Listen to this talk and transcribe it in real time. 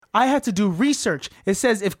I had to do research. It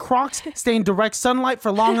says if Crocs stay in direct sunlight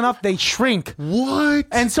for long enough, they shrink. What?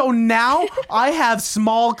 And so now I have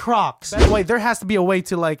small Crocs. Wait, there has to be a way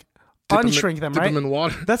to like unshrink them, right? Dip them in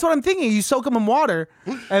water. That's what I'm thinking. You soak them in water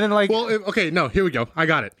and then like... Well, no, here we go. I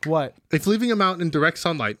got it. What? If leaving them out in direct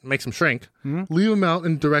sunlight makes them shrink, Hmm? leave them out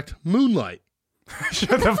in direct moonlight.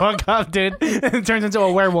 Shut the fuck up, dude. It turns into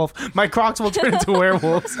a werewolf. My Crocs will turn into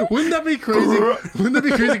werewolves. Wouldn't that be crazy? Wouldn't that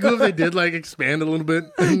be crazy cool if they did like expand a little bit?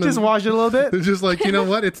 Just wash it a little bit. It's just like, you know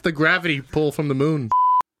what? It's the gravity pull from the moon.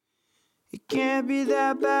 It can't be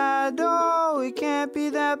that bad, oh, it can't be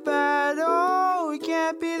that bad, oh, it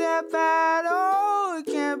can't be that bad, oh, it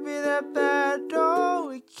can't be that bad, oh,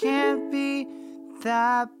 it can't be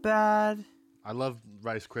that bad. I love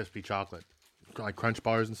Rice Krispie chocolate. Like Crunch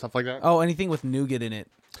bars and stuff like that. Oh, anything with nougat in it.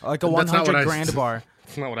 Like a That's not what 100 I- grand bar.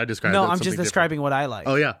 That's not what I described. No, That's I'm just something describing what I like.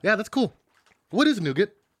 different. Oh, yeah. Yeah, that's cool. What is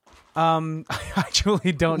nougat? I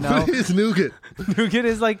actually don't know. What is nougat? Nougat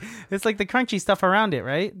is like, it's like the crunchy stuff around it,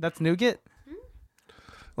 right? That's nougat?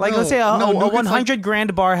 Like, No, let's say a nougat's 100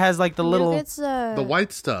 grand bar has like the little, Nougat's The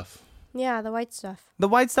white stuff. yeah, the white stuff. the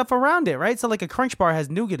white stuff around it, right? So like a crunch bar has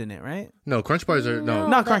nougat in it, right? No, Crunch bars are no.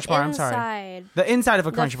 Not the Crunch bar, I'm sorry. inside, The inside of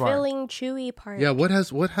a The crunch bar. filling, chewy part. Yeah, what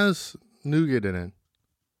has nougat in it?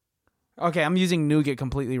 Okay, I'm using nougat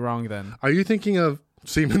completely wrong then. Are you thinking of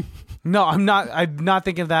semen? No, I'm not. I'm not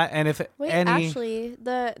thinking of that. And if Wait, any, actually,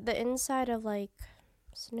 the inside of like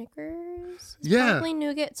Snickers is Yeah. probably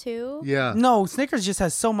nougat too. Yeah. no, Snickers just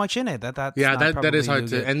has so much in it that Yeah, not that is probably hard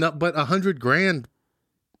to. nougat. And but 100 grand.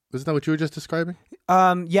 Isn't that what you were just describing?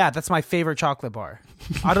 Yeah, that's my favorite chocolate bar.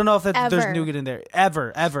 I don't know if there's Ever. nougat in there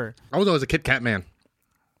ever. I was always a Kit Kat man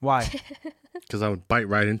Why? because I would bite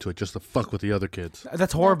right into it just to fuck with the other kids.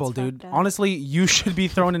 That's horrible, That's dude. fucked up. Honestly, you should be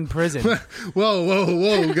thrown in prison.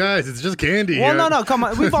 Whoa, guys! It's just candy. Well, here. no, come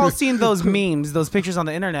on. We've all seen those memes, those pictures on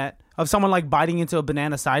the internet of someone like biting into a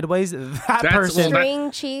banana sideways. That That's- person, well,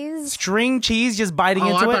 String cheese. string cheese, just biting Oh,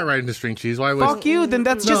 I into bite it. right into string cheese. Why would? Fuck you. Then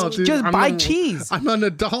that's No, just dude, I'm buy a- cheese. I'm an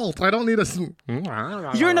adult. I don't need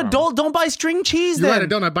a. You're an adult. Don't buy string cheese. You're then. right. I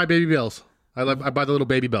don't. I buy Baby Bells. I buy the little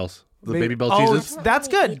Baby Bells. The Baby Bell Oh, cheeses. that's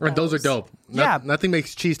good. And those are dope. Yeah. Nothing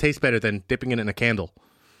makes cheese taste better than dipping it in a candle.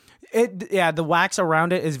 The wax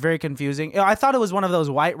around it is very confusing. I thought it was one of those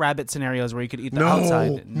white rabbit scenarios where you could eat the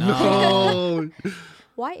outside. No.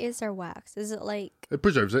 Why is there wax? Is it like It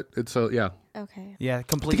preserves it. It's yeah. okay? Yeah, I think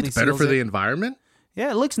completely. it's better seals for the it. environment. Yeah,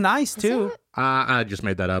 it looks nice too. I just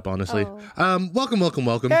made that up, honestly. Oh.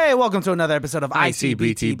 Welcome. Hey, welcome to another episode of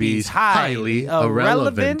ICBTB's Highly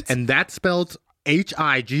Irrelevant. And that's spelled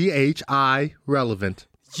HIGHI relevant.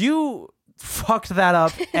 You fucked that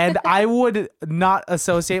up, and I would not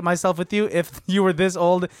associate myself with you if you were this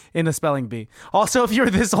old in a spelling bee. Also, if you're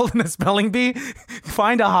this old in a spelling bee,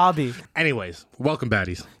 find a hobby. Anyways, welcome,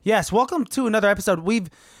 baddies. Yes, welcome to another episode.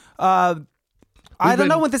 I don't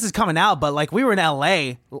know when this is coming out, but like we were in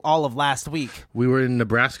LA all of last week. We were in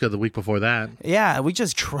Nebraska the week before that. Yeah, we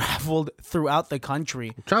just traveled throughout the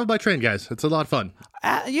country. Travel by train, guys. It's a lot of fun.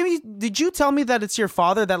 Did you tell me that it's your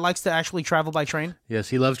father that likes to actually travel by train? Yes,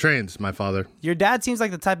 he loves trains, my father. Your dad seems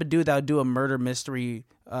like the type of dude that would do a murder mystery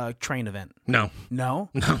train event. No. No?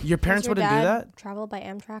 Your parents Does your wouldn't do dad that? Travel by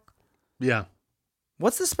Amtrak. Yeah.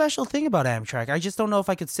 What's the special thing about Amtrak? I just don't know if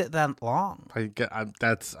I could sit that long.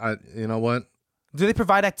 You know what? Do they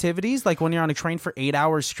provide activities like when you're on a train for 8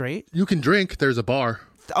 hours straight? You can drink. There's a bar.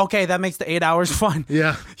 Okay, that makes the 8 hours fun.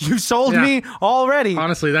 Yeah. You sold Yeah. me already.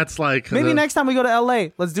 Honestly, that's like Maybe next time we go to LA,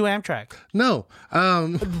 let's do Amtrak. No.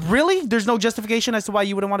 Really? There's no justification as to why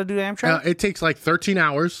you wouldn't want to do Amtrak? It takes like 13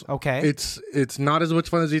 hours. Okay. It's not as much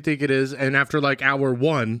fun as you think it is, and after like hour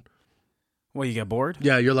 1, Well, you get bored?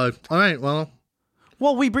 yeah, you're like, all right, well,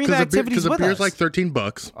 Well, we bring the activities because with the beer's us. like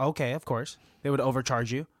 $13. Okay, of course. They would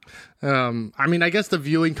overcharge you. I mean, I guess the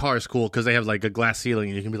viewing car is cool because they have like a glass ceiling,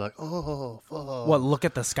 and you can be like, oh, fuck. What, look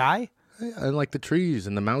at the sky? And like the trees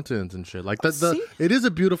and the mountains and shit. Like See? it is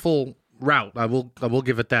a beautiful route. I will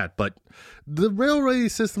give it that. But the railway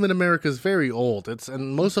system in America is very old.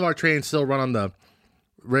 And most of our trains still run on the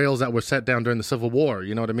rails that were set down during the Civil War.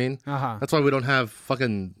 You know what I mean? Uh-huh. That's why we don't have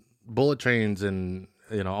fucking bullet trains and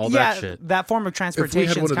all that shit. That form of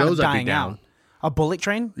transportation one is of kind of those, I'd be dying down. out. A bullet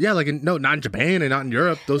train? Yeah, like not in Japan and not in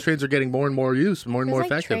Europe. Those trains are getting more and more use, more and There's more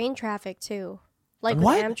like effective. train traffic too. Like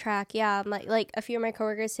What? with Amtrak, yeah. Like a few of my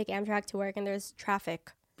coworkers take Amtrak to work, and there's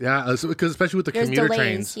traffic. Yeah, because especially with the There's commuter delays,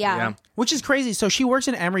 trains. yeah. Which is crazy. So she works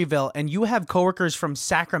in Emeryville, and you have coworkers from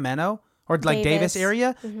Sacramento or like Davis Davis.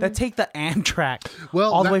 area that take the Amtrak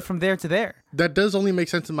Well, all the that- way from there to there. That does only make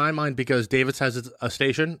sense in my mind because Davis has a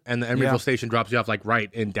station, and the Emeryville Yeah. station drops you off like right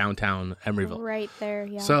in downtown Emeryville. Right there,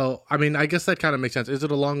 yeah. So, I mean, I guess that kind of makes sense. Is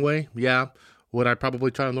it a long way? Yeah. Would I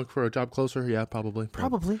probably try and look for a job closer? Yeah, probably.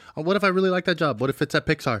 Probably. What if I really like that job? What if it's at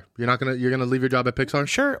Pixar? You're gonna leave your job at Pixar?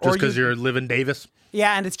 Sure, Just or because you live in Davis?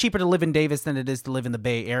 Yeah, and it's cheaper to live in Davis than it is to live in the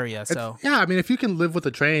Bay Area. So, Yeah, I mean, if you can live with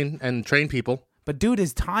a train and train people, but dude,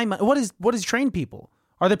 is time? What is trained people?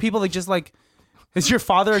 Are there people that just like? Is your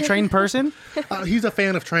father a trained person? he's a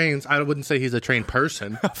fan of trains. I wouldn't say he's a trained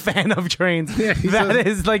person. A fan of trains? Yeah, he's That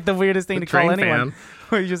is like the weirdest thing to call train anyone.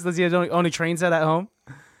 Where does he own a train set at home?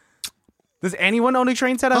 Does anyone own a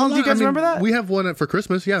train set at home? Do you guys remember that? We have one for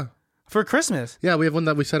Christmas. Yeah, For Christmas, yeah, we have one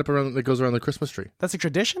that we set up around that goes around the Christmas tree. that's a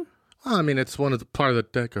tradition. Well, I mean, it's one of the part of the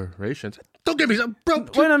decorations. Don't give me some, bro.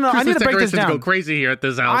 Wait, no, I need to break this decorations down. Go crazy here at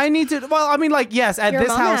this house. I need to. Well, I mean, like, yes, at Your this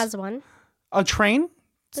mom house, has one. a train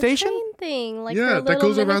The station. train thing, like Yeah, the that little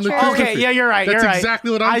goes around the miniature- Christmas Okay, yeah, you're right. That's You're right. exactly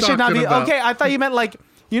what I'm I should not talking be. about. Okay, I thought you meant like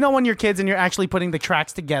when you're kids and you're actually putting the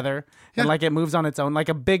tracks together and like it moves on its own, like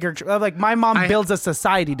a bigger. Like my mom builds a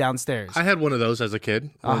society downstairs. I had one of those as a kid,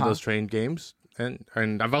 one of those train games,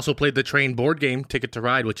 and I've also played the train board game, Ticket to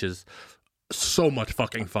Ride, which is so much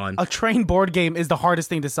fucking fun. A train board game is the hardest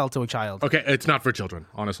thing to sell to a child. Okay, it's not for children,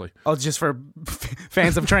 honestly. Oh, it's just for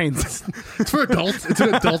fans of trains, It's for adults. It's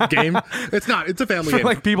an adult game. It's not. It's a family game.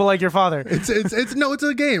 like people like your father. It's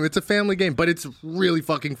a game. It's a family game, but it's really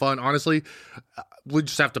fucking fun. Honestly, we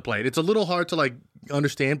just have to play it. It's a little hard to like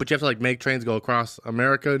understand, but you have to like make trains go across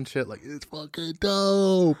America and shit. Like it's fucking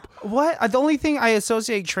dope. What? The only thing I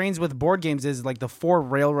associate trains with board games is like the 4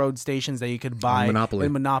 railroad stations that you could buy Monopoly.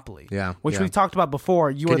 in Monopoly. Yeah, which yeah. we talked about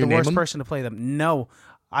before. You are you the name worst them? person to play them. No,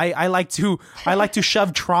 I like to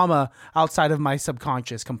shove trauma outside of my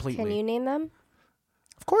subconscious completely. Can you name them?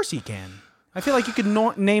 Of course you can. I feel like you could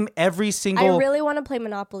name every I single. really want to play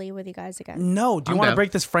Monopoly with you guys again. No, do you I'm want to down.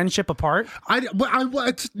 break this friendship apart?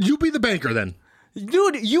 You be the banker then.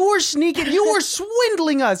 Dude, you were sneaking. You were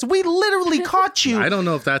swindling us. We literally caught you. I don't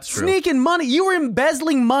know if that's true. Sneaking money. You were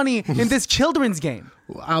embezzling money in this children's game.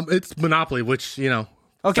 It's Monopoly, which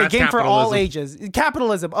Okay, that's game for all capitalism. ages.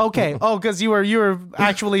 Capitalism. Okay. Oh, because you were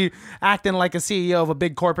actually acting like a CEO of a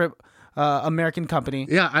big corporate American company.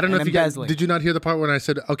 Yeah, I don't know and if you guys embezzling. did. You not hear the part when I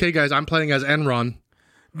said, "Okay, guys, I'm playing as Enron."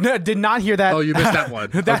 No, did not hear that. Oh, you missed that one.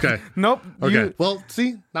 Okay. Nope. Okay. You Well,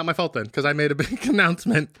 see, not my fault then, because I made a big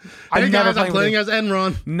announcement. I'm Hey never guys, I'm playing playing as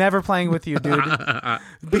Enron. never playing with you, dude.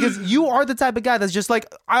 Because you are the type of guy that's just like,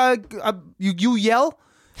 you yell.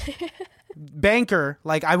 Banker,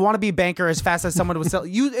 like I want to be banker as fast as someone would sell.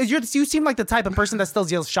 You seem like the type of person that still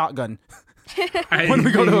yells shotgun. When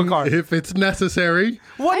we go to a car. If it's necessary.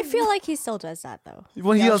 What? I feel like he still does that though.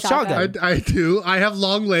 When he Yeah, yells shotgun. I do. I have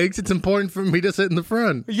long legs. It's important for me to sit in the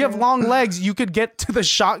front. You have long legs. You could get to the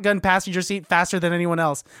shotgun passenger seat faster than anyone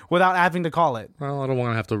else without having to call it. Well, I don't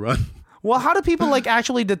want to have to run. Well, how do people like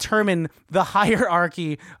actually determine the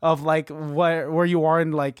hierarchy of like where you are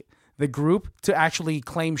in like the group to actually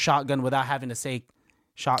claim shotgun without having to say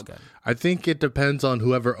shotgun? I think it depends on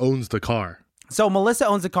whoever owns the car. So Melissa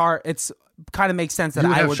owns the car. It's kind of makes sense that You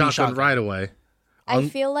would I have would shotgun be shotgun. right away. I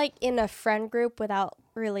feel like in a friend group without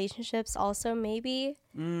relationships, also maybe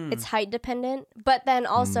it's height dependent. But then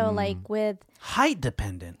also like with, Height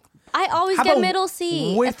dependent. I always How get about middle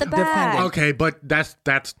seat width at the back. dependent? Okay, but that's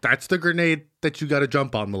the grenade that you got to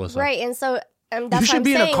jump on, Melissa. Right, and so that's You what should I'm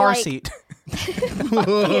be in saying, a car like, seat.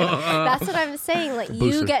 That's what I'm saying. Like you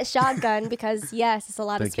booster. get shotgun because yes, it's a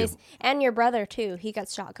lot Thank of space, and your brother too. He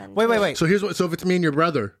gets shotgun. Wait, too. wait, wait. So here's what. So if it's me and your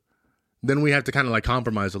brother, then we have to kind of like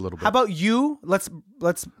compromise a little bit. How about you? Let's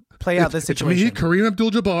play out this It's situation. me, Kareem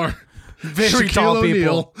Abdul-Jabbar, Very Shaquille tall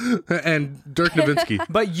people. O'Neal, and Dirk Nowitzki.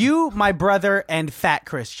 But you, my brother, and Fat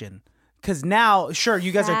Christian. Because now, sure,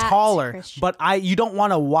 you guys are Fat taller, Christian. but you don't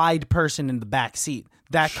want a wide person in the back seat.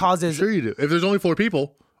 That causes. Sure you do. If there's only 4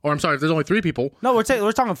 people, or I'm sorry, if there's only 3 people, No, we're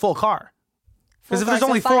talking full car. Because Full if there's car, so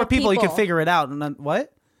only 4 5 people, you can people. figure it out. And then,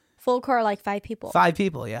 what? Full car like 5 people. 5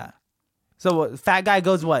 people, yeah. So what, fat guy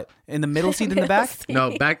goes what? In the middle seat in the back?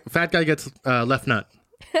 no, fat guy gets left nut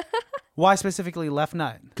Why specifically left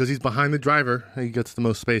nut? because he's behind the driver. He gets the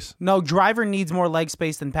most space. No, driver needs more leg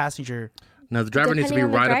space than passenger. Now the driver needs to be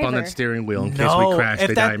Depending on the right up on that driver. steering wheel in case we crash.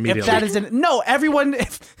 They die immediately. If that isn't no, everyone.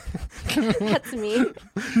 That's me.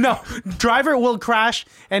 No, driver will crash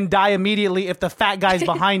and die immediately if the fat guy's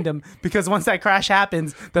behind him. Because once that crash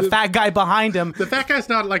happens, the fat guy behind him, The fat guy's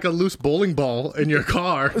not like a loose bowling ball in your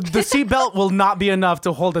car. the seatbelt will not be enough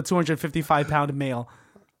to hold a 255-pound male.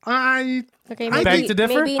 I Okay, I maybe, beg to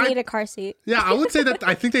differ? maybe you need a car seat. Yeah, I would say that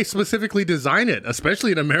I think they specifically design it,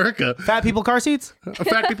 especially in America. Fat people car seats?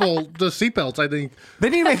 Fat people, the seatbelts, I think. They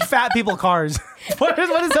need to make fat people cars. What is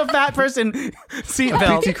a fat person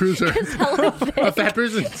seatbelt? PT Cruiser. A fat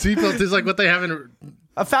person seatbelt is like what they have in.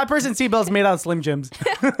 A fat person seatbelt is made out of Slim Jims.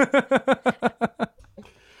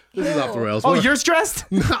 This is off the rails. Oh, What- you're stressed?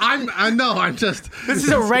 I'm just This is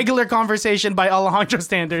a regular conversation by Alejandro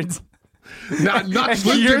standards. not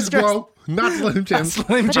Slim You're Jims, stressed. bro. Not Slim Jims.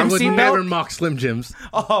 Slim Jim I would seatbelt? never mock Slim Jims.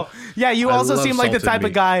 Oh, yeah, you I also love seem like the salted type of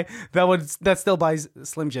meat. guy that still buys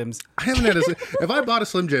Slim Jims. I haven't had a. If I bought a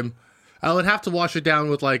Slim Jim, I would have to wash it down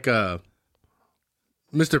with like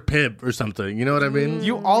Mr. Pibb or something. You know what I mean?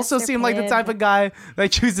 You also Mr. seem like the Pibb. type of guy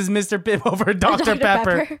that chooses Mr. Pibb over Dr.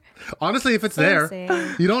 Pepper. Honestly, if it's there,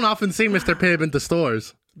 Fancy. you don't often see Mr. Pibb in the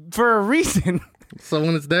stores. For a reason. So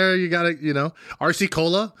when it's there, you gotta, RC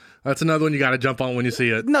Cola. That's another one you gotta jump on when you see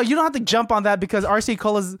it. No, you don't have to jump on that because RC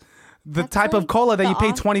Cola's the That's type of like cola that the you pay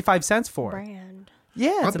off- 25 cents for. Brand.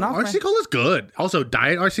 Yeah, it's an off RC Cola's good. Also,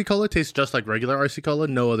 Diet RC Cola tastes just like regular RC Cola.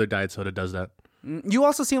 No other diet soda does that. You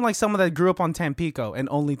also seem like someone that grew up on Tampico and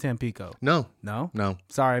only Tampico. No. No? No.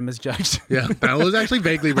 Sorry, I misjudged. Yeah, that was actually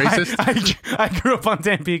vaguely racist. I grew up on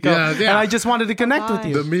Tampico, Yeah, yeah. and I just wanted to connect with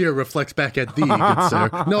you. The mirror reflects back at thee, good sir.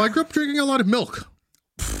 No, I grew up drinking a lot of milk.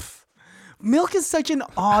 Milk is such an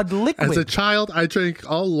odd liquid. As a child, I drank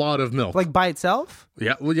a lot of milk. Like by itself?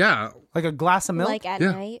 Yeah, well, yeah. Like a glass of milk? Like at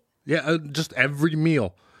Yeah. night. Yeah, just every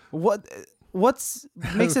meal. What's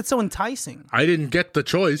makes it so enticing? I didn't get the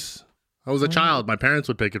choice. I was a child. My parents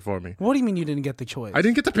would pick it for me. What do you mean you didn't get the choice? I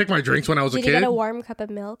didn't get to pick my drinks when I was Did a you kid. get a warm cup of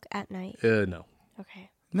milk at night? No. Okay.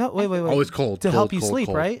 No, wait. Always cold. To cold, help you cold, sleep,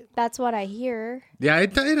 cold. right? That's what I hear. Yeah,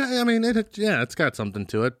 it's got something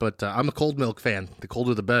to it, but I'm a cold milk fan. The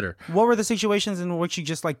colder, the better. What were the situations in which you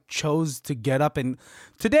just like chose to get up and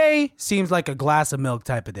today seems like a glass of milk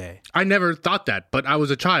type of day? I never thought that, but I was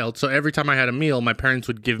a child, so every time I had a meal, my parents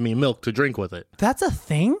would give me milk to drink with it. That's a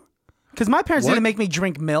thing? Because my parents What? didn't make me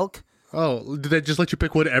drink milk. Oh, did they just let you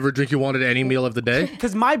pick whatever drink you wanted at any meal of the day?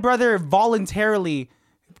 Because my brother voluntarily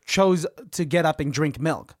chose to get up and drink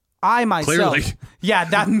milk. I myself, Clearly. yeah,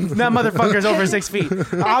 that motherfucker's over 6 feet.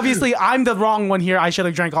 Obviously, I'm the wrong one here. I should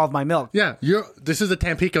have drank all of my milk. Yeah, this is a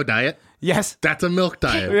Tampico diet. Yes, That's a milk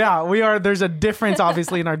diet. yeah, we are. There's a difference,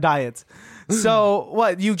 obviously, in our diets. So,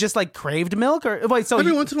 what you just like craved milk, or wait? So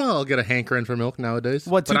Every you, once in a while, I'll get a hankering for milk nowadays.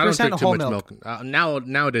 What, But I don't 2% drink too whole much milk?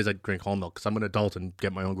 Nowadays, I drink whole milk because I'm an adult and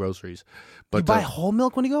get my own groceries. But you buy whole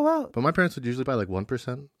milk when you go out? but my parents would usually buy like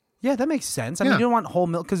 1%. Yeah, that makes sense. I mean, Yeah. you don't want whole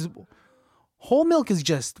milk because whole milk is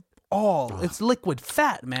just it's liquid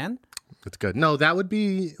fat, man. It's good. No, that would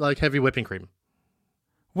be like heavy whipping cream.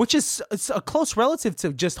 Which is it's a close relative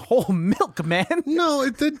to just whole milk, man. No,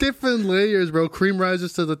 it's the different layers, bro. Cream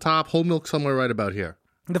rises to the top. Whole milk somewhere right about here.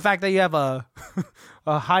 The fact that you have a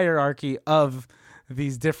a hierarchy of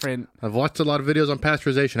these different I've watched a lot of videos on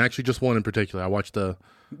pasteurization. Actually, just one in particular. I watched the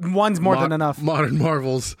one's more than enough. Modern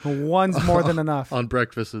Marvels One's more than enough. on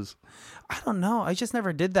breakfasts. I don't know. I just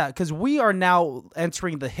never did that because we are now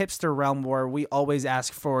entering the hipster realm where we always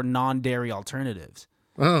ask for non-dairy alternatives.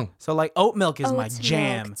 Oh, So like oat milk is my Oats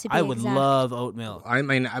jam. milk, to be I would exact. love oat milk. I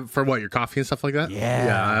mean, for what, your coffee and stuff like that? Yeah.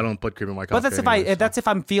 Yeah, I don't put cream in my coffee. But that's anyway, so. that's if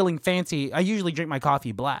I'm feeling fancy. I usually drink my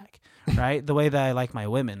coffee black, right? The way that I like my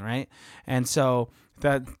women, right? And so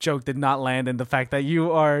that joke did not land in the fact that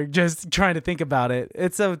you are just trying to think about it.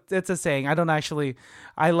 It's a saying.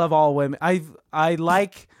 I love all women. I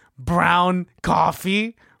like brown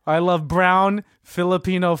coffee. I love brown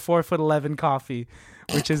Filipino 4'11" coffee,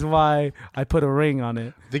 which is why I put a ring on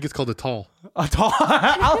it. I think it's called a tall. A tall.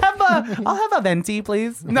 I'll have a venti,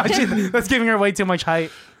 please. No, that's giving her way too much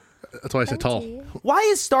height. That's why I said tall. Why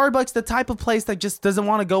is Starbucks the type of place that just doesn't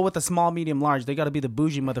want to go with a small, medium, large? They got to be the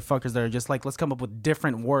bougie motherfuckers that are just like, let's come up with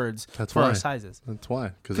different words That's for why. our sizes. That's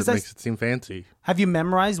why. Because 'Cause it I makes it seem fancy. Have you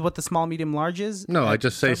memorized what the small, medium, large is? No, I at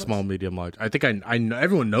just say Starbucks? small, medium, large. I think I know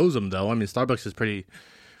everyone knows them though. I mean, Starbucks is pretty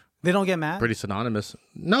They don't get mad? synonymous.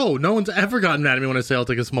 No one's ever gotten mad at me when I say I'll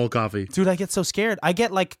take a small coffee. Dude, I get so scared. I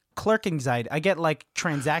get like clerk anxiety. I get like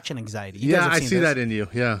transaction anxiety. You Yeah, guys have I seen see this. that in you.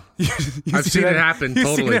 Yeah. You I've see seen that- it happen, You've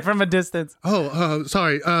totally. seen it from a distance. Oh,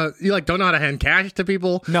 sorry. You like don't know how to hand cash to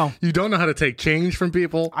people? No. You don't know how to take change from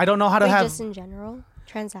people? I don't know how to Like have. just in general,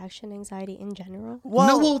 transaction anxiety in general.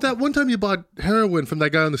 Well, that one time you bought heroin from that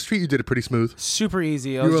guy on the street, you did it pretty smooth. super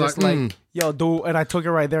easy. I You was were just like, like, yo, dude, and I took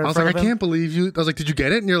it right there in I was front like, of I him. can't believe you. I was like, did you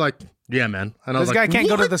get it? And you're like, Yeah, man. And I was This like, guy can't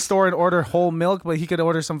go to "What?" the store and order whole milk, but he could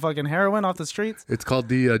order some fucking heroin off the streets. It's called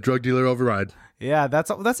the Drug Dealer Override. Yeah,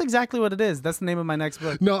 that's exactly what it is. That's the name of my next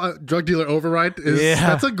book. No, Drug Dealer Override is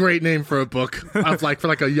that's a great name for a book of like for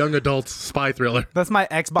like a young adult spy thriller. That's my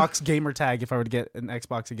Xbox gamer tag if I were to get an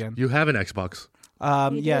Xbox again. You have an Xbox.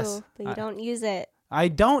 You Yes. do, but you don't use it. I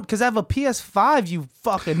don't, because I have a PS5, you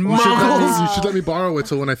fucking You should, moguls. you should let me borrow it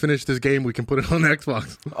so when I finish this game, we can put it on the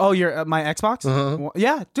Xbox. Oh, you're my Xbox? Well,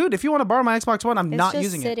 yeah, dude, if you want to borrow my Xbox One, I'm It's not just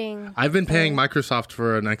using it. sitting. I've been paying Microsoft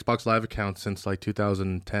for an Xbox Live account since like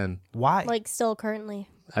 2010. Why? Like still currently.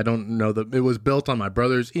 I don't know that it was built on my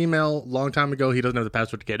brother's email a long time ago. He doesn't have the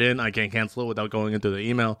password to get in. I can't cancel it without going into the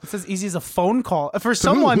email. It's as easy as a phone call. For Who,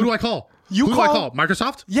 someone, who do I call? You who do I call- call?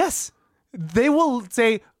 Microsoft? yes, they will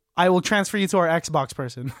say, I will transfer you to our Xbox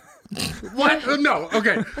person. What? No.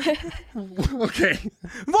 Okay. Okay.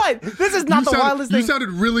 What? This is not the wildest You thing. sounded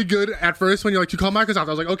really good at first when you're like, you call Microsoft. I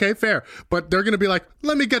was like, okay, fair. But they're going to be like,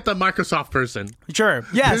 let me get the Microsoft person. Sure,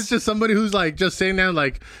 yes. It's just somebody who's like just sitting there,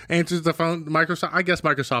 like answers the phone. Microsoft. I guess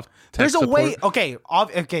Microsoft. There's tech a way. support. Okay,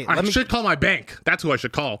 okay. I Let me should call my bank. That's who I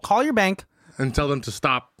should call call your bank. and tell them to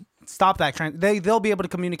stop. Stop that. They'll be able to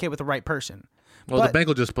communicate with the right person. Well, But- the bank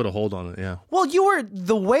will just put a hold on it. Yeah. Well, you were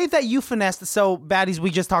the way that you finessed. So, baddies, we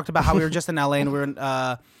just talked about how we were just in LA and we were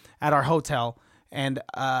at our hotel, and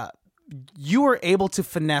you were able to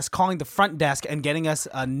finesse calling the front desk and getting us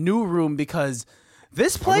a new room because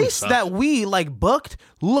this place sucks. that we like booked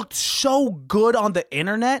looked so good on the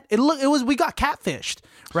internet. We got catfished,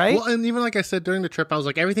 right? Well, and even like I said during the trip, I was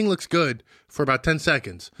like, everything looks good for about 10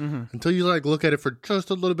 seconds until you like look at it for just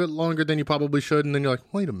a little bit longer than you probably should, and then you're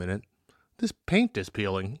like, wait a minute, this paint is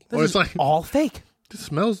peeling, or This it's is like all fake. this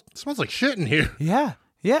smells like shit in here. Yeah,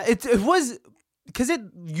 yeah. It was because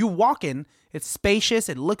you walk in, it's spacious,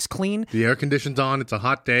 it looks clean. The air conditioning's on. It's a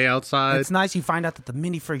hot day outside. It's nice. You find out that the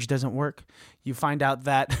mini fridge doesn't work. You find out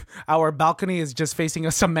that our balcony is just facing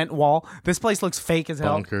a cement wall. This place looks fake as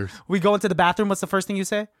hell. Bonkers. We go into the bathroom. What's the first thing you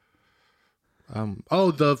say?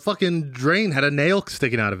 Oh, the fucking drain had a nail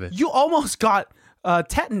sticking out of it. You almost got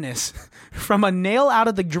tetanus from a nail out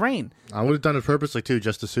of the drain. I would have done it purposely too,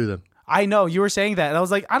 just to sue them. I know you were saying that, and I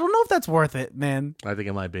was like, I don't know if that's worth it, man. I think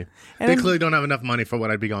it might be. And They then- clearly don't have enough money for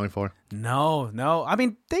what I'd be going for. No. I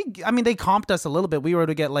mean, they comped us a little bit. We were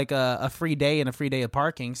to get like a free day and a free day of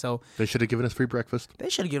parking, so They should have given us free breakfast. they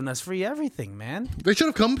should have given us free everything, man. They should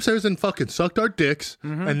have come upstairs and fucking sucked our dicks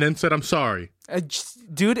and then said, I'm sorry.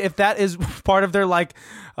 Dude, if that is part of their like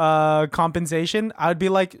compensation, I'd be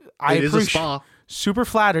like, I It is a appreciate. spa. Super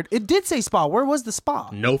flattered. It did say spa. Where was the spa?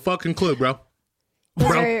 No fucking clue, bro. Was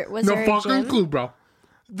Bro, there no a fucking gym? clue, bro.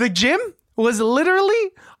 The gym was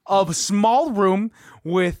literally a small room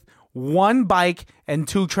with one bike and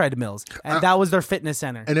two treadmills, and that was their fitness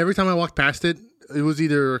center. And every time I walked past it, it was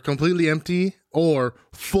either completely empty or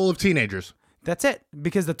full of teenagers. That's it,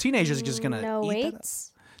 because the teenagers are just gonna No eat that up.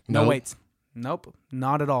 weights. No Nope. weights. Nope,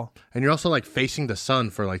 not at all. And you're also like facing the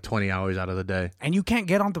sun for like 20 hours out of the day. And you can't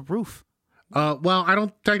get on the roof. Well, I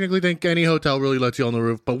don't technically think any hotel really lets you on the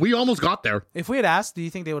roof, but we almost got there. If we had asked, do you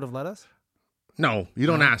think they would have let us? No, you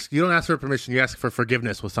don't ask. You don't ask for permission. You ask for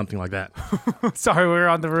forgiveness with something like that. Sorry, we were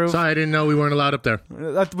on the roof. Sorry, I didn't know we weren't allowed up there.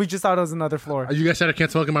 We just thought it was another floor. You guys said I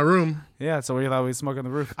can't smoke in my room. Yeah, so we thought we'd smoke on the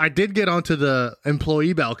roof. I did get onto the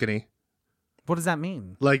employee balcony. What does that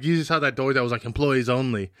mean? Like, you just saw that door that was like employees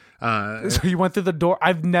only. So you went through the door?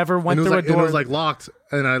 I've never went And it was through like, a door. and it was like locked,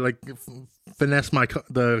 and I like finessed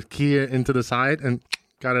the key into the side and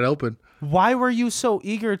got it open. Why were you so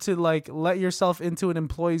eager to like let yourself into an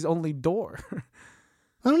employees only door?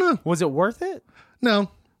 I don't know. Was it worth it?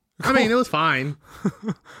 No. I mean, it was fine.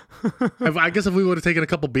 I guess if we would have taken a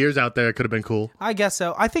couple beers out there, it could have been cool. I guess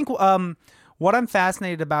so. I think what I'm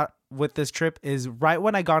fascinated about with this trip is right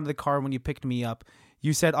when I got into the car when you picked me up,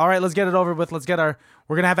 you said, "All right, let's get it over with. We're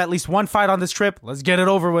gonna have at least one fight on this trip. Let's get it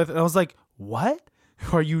over with." And I was like, "What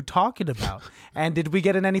are you talking about?" And did we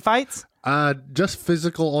get in any fights? Just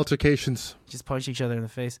physical altercations. Just punch each other in the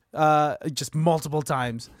face. Just multiple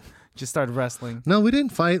times. Just started wrestling. No, we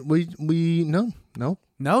didn't fight. We no.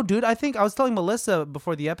 No, dude, I think I was telling Melissa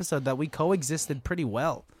before the episode that we coexisted pretty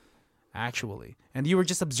well, actually. And you were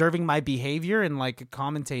just observing my behavior and like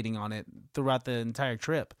commentating on it throughout the entire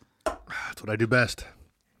trip. That's what I do best.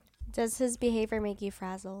 Does his behavior make you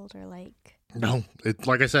frazzled or like? No, it's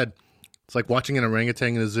like I said, it's like watching an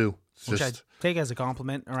orangutan in a zoo. It's Which just, I take as a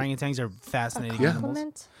compliment. Orangutans are fascinating Yeah. animals.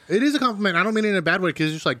 Compliment? it is a compliment. I don't mean it in a bad way because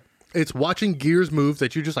it's just like it's watching gears move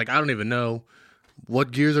that you just like I don't even know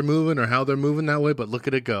what gears are moving or how they're moving that way, but look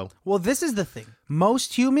at it go. Well, this is the thing.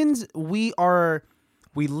 Most humans, we are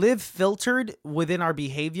we live filtered within our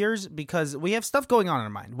behaviors because we have stuff going on in our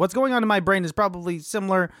mind. What's going on in my brain is probably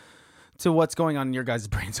similar to what's going on in your guys'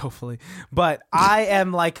 brains, hopefully. But I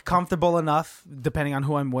am like comfortable enough, depending on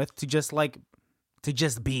who I'm with, to just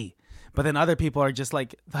be. But then other people are just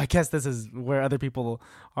like, I guess this is where other people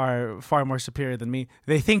are far more superior than me.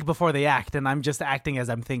 They think before they act, and I'm just acting as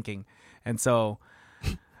I'm thinking. And so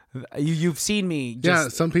you've seen me.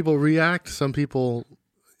 Just, some people react. Some people,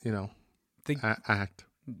 act.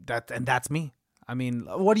 That's me. I mean,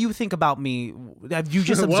 what do you think about me? Have you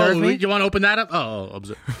just Whoa, observed me? You want to open that up? Oh,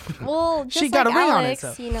 observe. Well, just She like got a ring on it, Alex,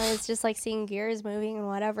 so. it's just like seeing gears moving and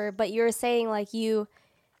whatever. But you're saying like you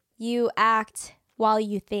act while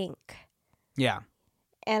you think. Yeah.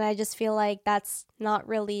 And I just feel like that's not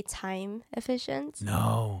really time efficient.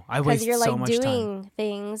 No, I Because waste you're so like much doing time.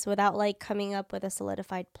 things without like coming up with a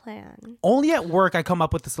solidified plan. Only at work I come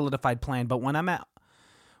up with a solidified plan, but when I'm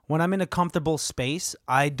in a comfortable space,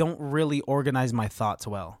 I don't really organize my thoughts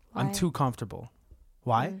well. I'm Why? too comfortable.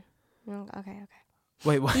 Why? Okay.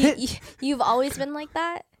 Wait, what? You've always been like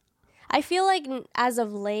that? I feel like as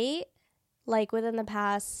of late, like within the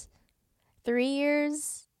past 3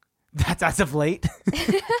 years. That's as of late.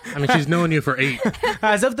 I mean, she's known you for 8.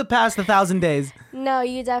 As of the past 1,000 days. No,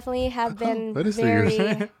 you definitely have been that is 3 years.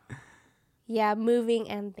 very, moving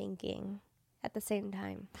and thinking at the same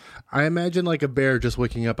time. I imagine like a bear just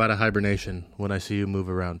waking up out of hibernation when I see you move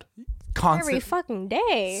around. Every Constant. fucking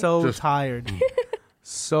day. So Just- tired.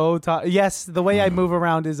 So tired. Yes, the way I move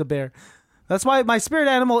around is a bear. That's why my spirit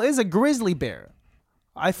animal is a grizzly bear.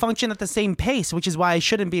 I function at the same pace, which is why I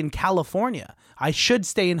shouldn't be in California. I should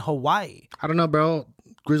stay in Hawaii. I don't know, bro.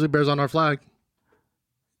 Grizzly bear's on our flag.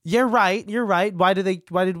 You're right. Why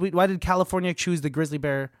did California choose the grizzly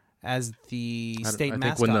bear as the state I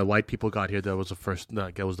mascot? think when the white people got here, that was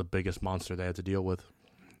the biggest monster they had to deal with.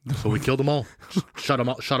 So we killed them all. Shut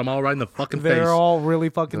them all right in the fucking face. They're all really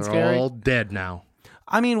fucking They're scary. all dead now.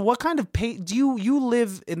 I mean, what kind of pace do you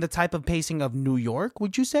live in the type of pacing of New York,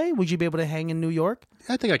 would you say? Would you be able to hang in New York?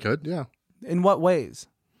 I think I could, yeah. In what ways?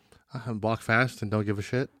 I walk fast and don't give a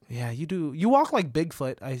shit. Yeah, you do. You walk like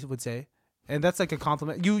Bigfoot, I would say. And that's like a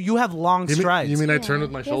compliment. You have long You strides. mean I turn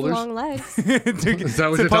with my You have shoulders? long legs. Is that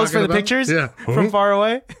what to you're pose for talking the about? pictures Yeah. from far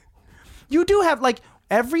away? You do have like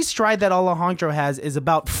every stride that Alejandro has is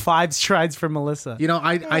about 5 strides for Melissa. You know,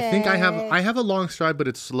 I think I have a long stride, but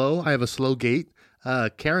it's slow. I have a slow gait.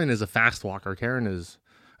 Karen is a fast walker. Karen is,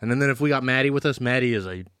 and then if we got Maddie with us, Maddie is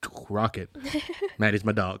a rocket. Maddie's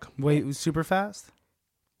my dog. Wait, super fast?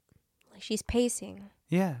 Like she's pacing.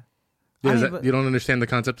 Yeah. Yeah, I mean, but- you don't understand the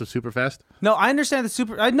concept of super fast? No, I understand the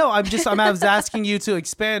super. I know. I was asking you to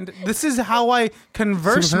expand. This is how I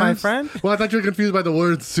converse, Super my fast? friend. Well, I thought you were confused by the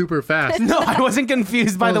word super fast. No, I wasn't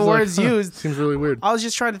confused by I the was like, words huh, used. Seems really weird. I was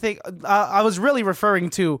just trying to think. I was really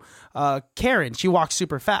referring to Karen. She walks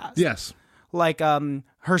super fast. Yes. Like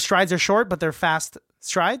her strides are short, but they're fast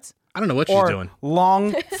strides. I don't know what she's Or doing.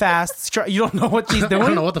 long, fast strides. You don't know what she's I don't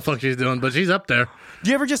doing? know what the fuck she's doing, but she's up there. Do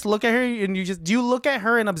you ever just look at her and do you look at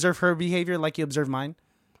her and observe her behavior like you observe mine?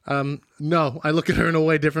 No, I look at her in a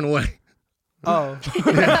way different way. Oh.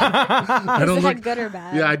 I don't Is look. that good or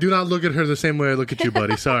bad? Yeah, I do not look at her the same way I look at you,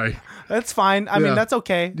 buddy. Sorry. That's fine. I mean, Yeah. that's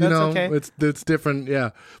okay. That's okay. It's different.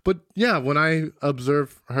 Yeah, but yeah, when I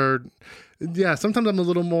observe her, yeah, sometimes I'm a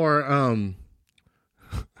little more. I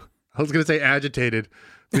was gonna say agitated.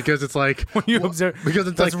 Because it's like When you observe- because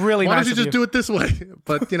it's that's like really why nice don't you of just you. do it this way?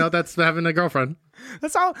 But that's having a girlfriend.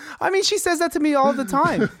 That's how. I mean, she says that to me all the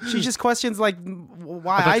time. She just questions like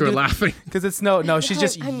why I thought you were do laughing. because it's no. She's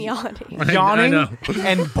just I'm yawning. yawning I know.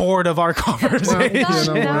 and bored of our conversation. God,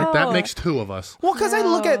 no. That makes 2 of us. Well, because I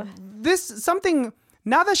look No. at this something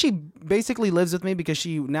now that she basically lives with me because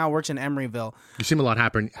she now works in Emeryville. You seem a lot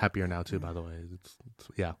happier now too. By the way,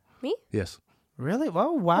 yeah, Me? yes. Really?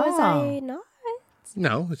 Well, wow. Was I not?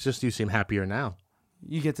 No, it's just you seem happier now.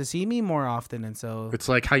 You get to see me more often, and so It's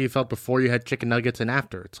like how you felt before you had chicken nuggets and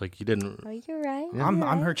after. It's like you didn't. Oh, you're right. I'm You're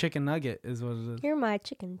right. her chicken nugget, is what it is. You're my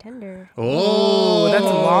chicken tender. Oh, that's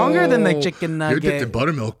longer than the chicken You're dipped in nugget.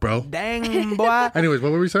 buttermilk, bro. Dang, boy. Anyways,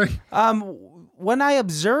 what were we saying? When I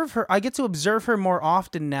observe her, I get to observe her more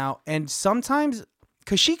often now, and sometimes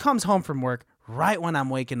because she comes home from work right when I'm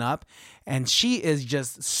waking up, and she is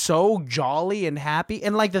just so jolly and happy,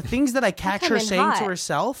 and like the things that I catch her come in saying to hot.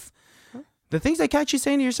 herself, the things I catch you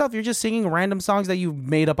saying to yourself, you're just singing random songs that you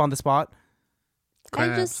made up on the spot. I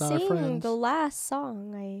just Crabs are sang friends. the last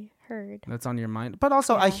song I heard. That's on your mind, but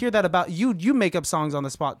also I hear that about you. You make up songs on the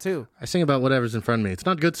spot too. I sing about whatever's in front of me. It's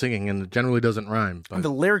not good singing, and it generally doesn't rhyme. But The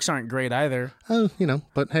lyrics aren't great either.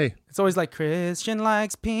 but hey, It's always like Christian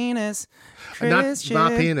likes penis. not Christian.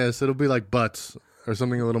 not penis. It'll be like butts. or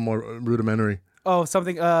something a little more rudimentary. Oh,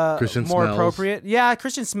 something Christian more Smells. appropriate. Yeah,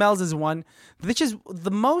 Christian Smells is one, which is the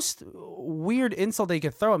most weird insult they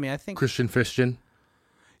could throw at me. I think Christian Fistion.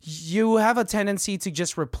 you have a tendency to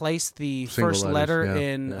just replace the Single first letters, letter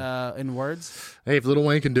yeah, in words Hey, if Lil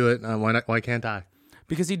Wayne can do it, why not? Why can't I?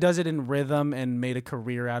 because he does it in rhythm and made a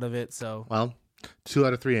career out of it. So Well, 2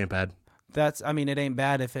 out of 3 ain't bad. that's, I mean, it ain't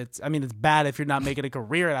bad if it's, I mean, it's bad if you're not making a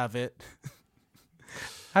career out of it.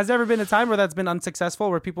 Has there ever been a time where that's been unsuccessful,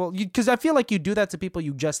 where people, because I feel like you do that to people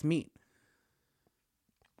you just meet.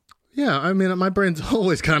 Yeah, I mean, my brain's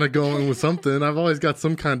always kind of going with something. I've always got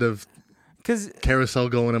some kind of Because carousel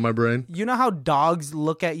going in my brain. you know how dogs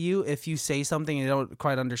look at you if you say something and they don't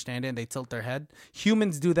quite understand it and they tilt their head?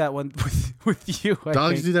 Humans do that with you. I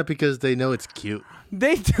Dogs think. do that because they know it's cute.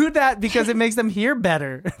 They do that because it makes them hear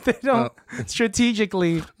better. They don't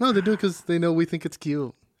strategically. No, they do it because they know we think it's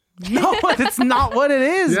cute. No, that's not what it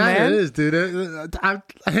is, Yeah, man. it is, dude.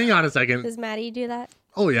 Hang on a second. Does Maddie do that?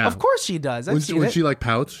 Oh, yeah. Of course she does. I've When seen it. she like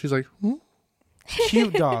pouts, she's like,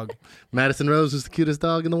 Cute dog. Madison Rose is the cutest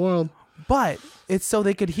dog in the world. But it's so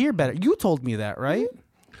they could hear better. You told me that, right?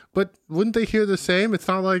 But wouldn't they hear the same? It's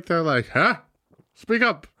not like they're like, huh? Speak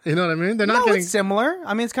up. You know what I mean? They're not No, getting. it's similar.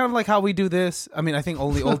 I mean, it's kind of like how we do this. I mean, I think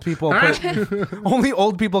only old people only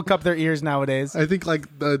old people cup their ears nowadays. I think like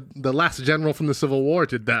the last general from the Civil War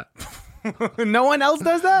did that. No one else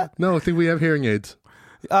does that? No, I think we have hearing aids.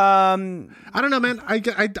 I don't know, man.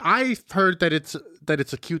 I've heard that it's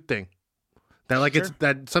a cute thing. That like it's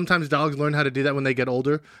that sometimes dogs learn how to do that when they get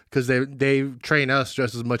older because they train us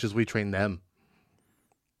just as much as we train them.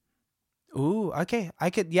 Ooh, okay. I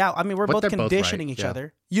could, yeah. I mean, we're But both they're both conditioning right, each yeah.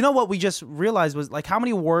 other. You know what we just realized was like, how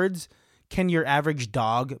many words can your average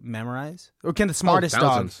dog memorize? Or can the smartest dog?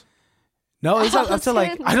 Thousands. No, it's up to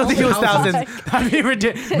like, I don't think it was Thousands. thousands. That'd be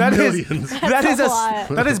ridiculous. Millions. a lot.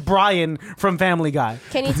 That is Brian from Family Guy.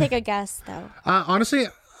 Can you take a guess though? Honestly,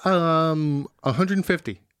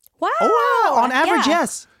 150. Wow. Oh, wow. On average, Yeah.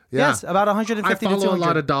 yes. Yeah. Yes, about 150 I to follow 200. a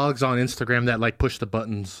lot of dogs on Instagram that like push the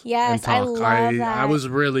buttons. Yes, and talk. I love I that. was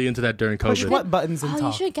really into that during Push COVID. what buttons and Oh, you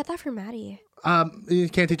talk? should get that for Maddie. You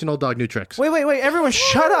can't teach an old dog new tricks. Wait. Everyone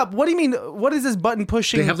shut up. What do you mean? What is this button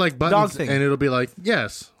pushing They have like dog buttons, thing? and it'll be like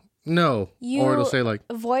yes, no, or it'll say like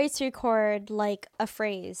voice record like a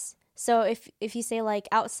phrase. So if you say like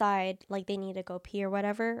outside, like they need to go pee or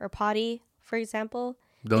whatever, or potty, for example,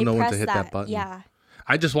 They'll they know when to press hit that button. Yeah.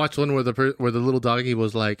 I just watched one where the little doggy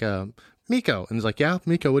was like Miko, and he's like, yeah,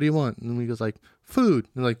 Miko, what do you want? And Miko's like, food.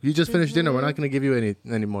 And like, you just finished dinner. We're not gonna give you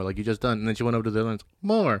any more. Like, you just done. And then she went over to the other and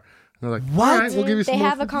more. And they're like, What? All right, we'll give you some They more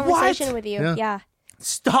have a food. conversation What? with you. Yeah. Yeah.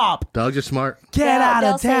 Stop. Dogs are smart. Get out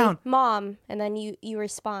They'll of town. say mom, and then you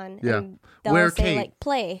respond. Yeah. And they'll Where say Kate? like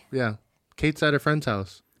play. Yeah. Kate's at her friend's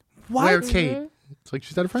house. What? Where Kate? It's like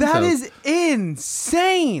she's at her friend's That house. is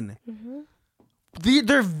insane.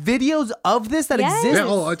 There are videos of this that Yes. exist. Yeah,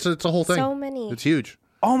 oh, it's a whole thing. So many. It's huge.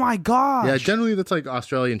 Oh my gosh. Yeah, generally that's like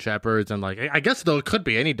Australian Shepherds and like I guess though it could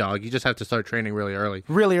be any dog. You just have to start training really early.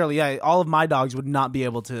 Really early. Yeah, all of my dogs would not be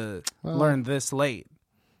able to learn this late.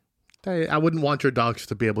 I wouldn't want your dogs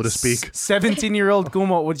to be able to speak. 17-year-old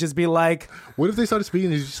Kumo would just be like, What if they started speaking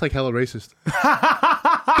and he's just like hella racist?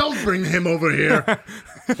 Don't bring him over here.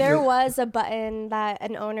 There was a button that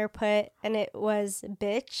an owner put, and it was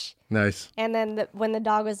bitch. Nice. And then when the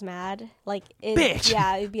dog was mad, like it, Bitch.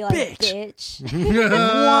 Yeah, it'd be like Bitch. bitch.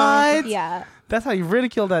 what? Yeah. That's how you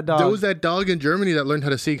ridicule that dog. There was that dog in Germany that learned how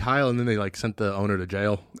to Sieg Heil and then they like sent the owner to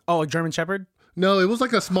jail. Oh, a German Shepherd? No, it was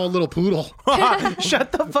like a small little poodle.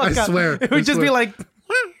 Shut the fuck I up. swear. It would I just be swear. like,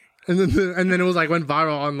 And then it was like went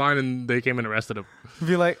viral online and they came and arrested him.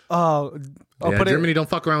 be like, oh, Yeah, put Germany it don't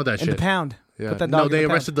fuck around with that in shit. the pound. Yeah. Put that No, dog they in the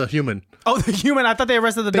pound. arrested the human. Oh, the human. I thought they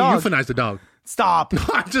arrested the They dog. euthanized the dog. Stop.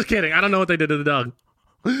 I'm just kidding. I don't know what they did to the dog.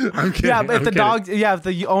 I'm kidding. Yeah, but if I'm the kidding. dog, if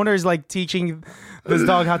the owner's like teaching this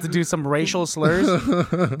dog how to do some racial slurs,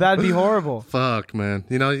 that'd be horrible. Fuck, man.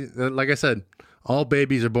 You know, like I said, all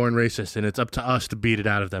babies are born racist, and it's up to us to beat it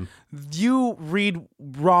out of them. You read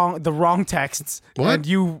the wrong texts, What? and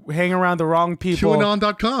you hang around the wrong people.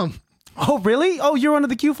 QAnon.com. Oh, really? Oh, you're one of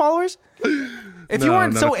the Q followers? If you No,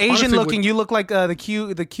 weren't no. so Asian Honestly, looking, you look like the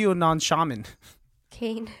QAnon shaman,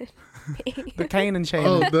 Kane. the Canaan shaman.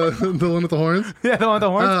 Oh, the one with the horns. Yeah, the one with the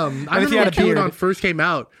horns. I And if remember you had when a beard. QAnon first came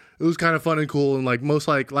out. It was kind of fun and cool, and like most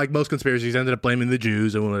conspiracies ended up blaming the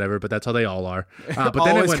Jews and whatever. But that's how they all are. But then it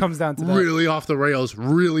Always went comes down to that. really off the rails,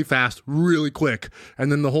 really fast, really quick,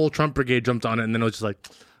 and then the whole Trump brigade jumped on it, and then it was just like,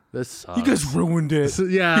 this sucks. You guys ruined it.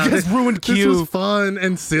 Yeah, You guys ruined This Q. was fun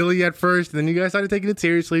and silly at first, and then you guys started taking it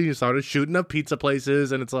seriously. You started shooting up pizza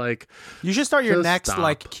places, and it's like You should start your Just next stop.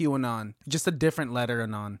 like QAnon, just a different letter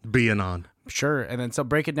anon. being on. Sure. And then so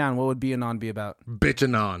break it down. What would Be Anon be about?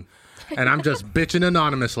 Bitching on. And I'm just bitching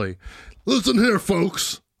anonymously. Listen here,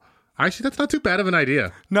 folks. Actually, that's not too bad of an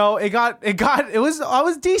idea. No, I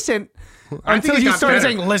was decent until it you got started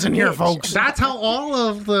better. saying, listen here, folks. That's how all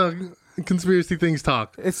of the conspiracy things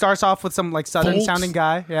talk. It starts off with some like Southern Folks. sounding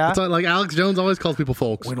guy. Yeah. It's like Alex Jones always calls people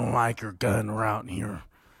folks. We don't like your gun around here.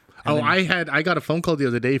 I got a phone call the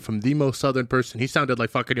other day from the most southern person. He sounded like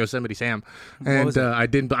fucking Yosemite Sam, and was it? I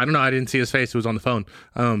didn't see his face. It was on the phone,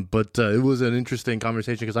 but it was an interesting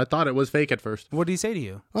conversation because I thought it was fake at first. What did he say to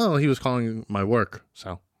you? Well, he was calling my work,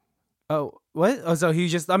 so Oh, what? Oh, so he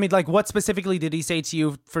just, I mean, like, what specifically did he say to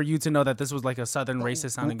you for you to know that this was like a Southern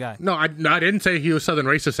racist sounding guy? no, I didn't say he was southern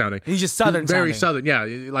racist sounding. He's just Southern Very sounding.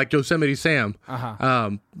 southern, yeah, like Yosemite Sam. Uh-huh.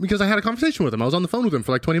 Because I had a conversation with him. I was on the phone with him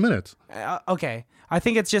for like 20 minutes. Okay. I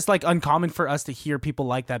think it's just like uncommon for us to hear people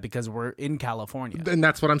like that because we're in California. And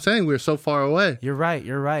that's what I'm saying. We're so far away. You're right.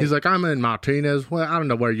 You're right. He's like, I'm in Martinez. Well, I don't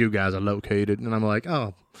know where you guys are located. And I'm like,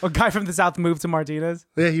 oh. A guy from the South moved to Martinez.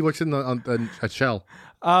 Yeah, he works at Shell.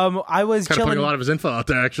 I was Kind of putting chilling. a lot of his info out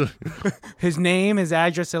there, actually. His name, his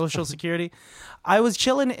address, social security. I was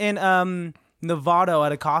chilling in Novato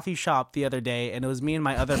at a coffee shop the other day, and it was me and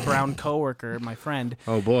my other brown coworker, my friend.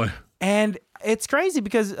 Oh, boy. And it's crazy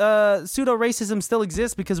because pseudo racism still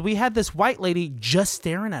exists because we had this white lady just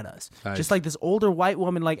staring at us, Nice. just like this older white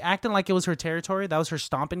woman, like acting like it was her territory. That was her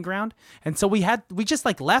stomping ground. And so we just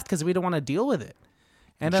like left because we didn't want to deal with it.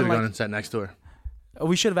 And Should then have gone like and sat next to her.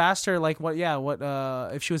 we should have asked her like what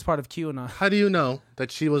if she was part of QAnon. How do you know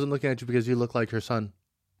that she wasn't looking at you because you look like her son?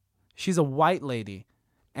 She's a white lady,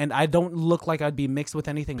 and I don't look like I'd be mixed with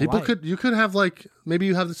anything white. You could have like, maybe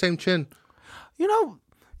you have the same chin. You know,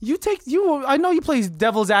 I know you play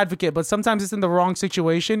devil's advocate, but sometimes it's in the wrong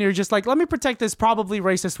situation. You're just like, let me protect this probably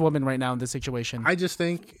racist woman right now in this situation. I just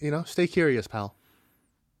think, stay curious, pal.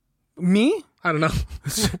 Me? I don't know.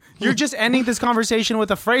 You're just ending this conversation with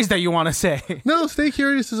a phrase that you want to say. No, stay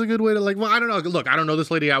curious is a good way to I don't know. Look, I don't know this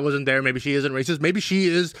lady. I wasn't there. Maybe she isn't racist. Maybe she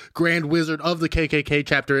is Grand Wizard of the KKK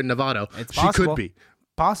chapter in Nevada. It's She possible. could be.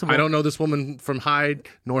 Possible. I don't know this woman from hide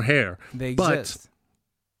nor hair. They but exist.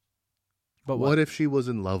 But what if she was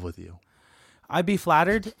in love with you? I'd be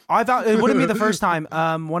flattered. I thought it wouldn't be the first time.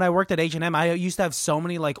 When I worked at H&M, I used to have so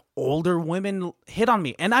many like older women hit on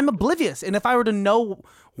me, and I'm oblivious. And if I were to know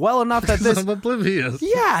well enough that this, I'm oblivious.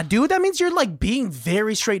 yeah, dude, that means you're like being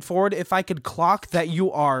very straightforward. If I could clock that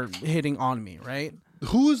you are hitting on me, right?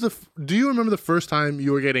 Do you remember the first time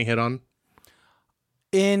you were getting hit on?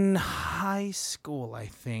 In high school, I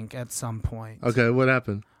think at some point. Okay, what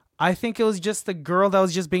happened? I think it was just the girl that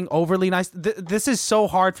was just being overly nice. This is so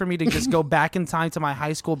hard for me to just go back in time to my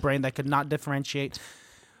high school brain that could not differentiate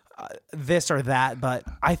this or that. But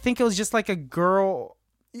I think it was just like a girl.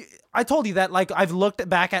 I told you that, like, I've looked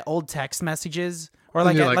back at old text messages or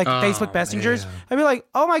like you're at like, like "Oh, Facebook messengers. man." I'd be like,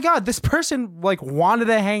 oh my God, this person like wanted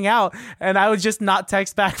to hang out. And I would just not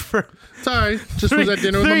text back for Sorry, just was at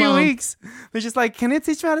dinner with my 3 mom. weeks. They're just like, can you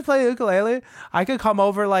teach me how to play ukulele? I could come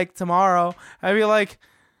over like tomorrow. I'd be like,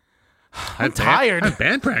 I'm tired. I had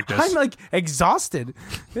band practice. I'm like exhausted.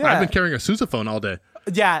 Yeah. I've been carrying a sousaphone all day.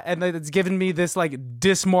 Yeah, and then it's given me this like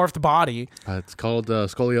dysmorphed body. It's called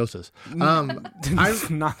scoliosis.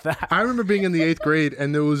 Not that. I remember being in the 8th grade,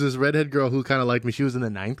 and there was this redhead girl who kind of liked me. She was in the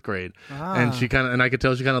 9th grade, and I could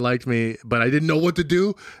tell she kind of liked me, but I didn't know what to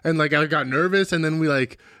do, and like I got nervous, and then we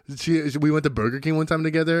went to Burger King one time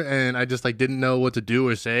together, and I just like didn't know what to do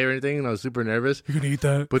or say or anything, and I was super nervous. You can eat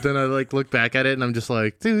that. But then I like look back at it, and I'm just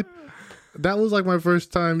like, dude, that was like my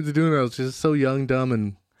first time to doing it. I was just so young, dumb,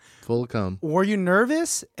 and full of cum. Were you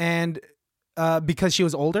nervous and because she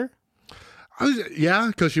was older? Yeah,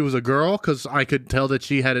 because she was a girl, because I could tell that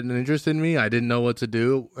she had an interest in me. I didn't know what to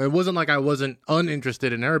do. It wasn't like I wasn't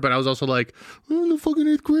uninterested in her, but I was also like, I'm in the fucking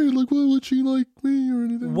 8th grade. Like, why would she like me or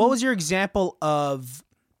anything? What was your example of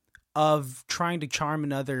trying to charm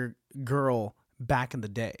another girl back in the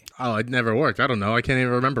day? Oh, it never worked. I don't know. I can't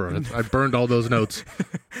even remember. I burned all those notes.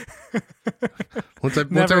 Once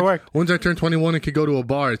I turned 21 and could go to a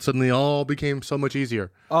bar, it suddenly all became so much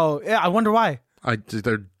easier. Oh, yeah, I wonder why.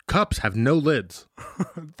 Their cups have no lids.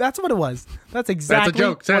 That's what it was. That's exactly That's a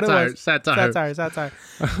joke. what it Satire. was. Satire.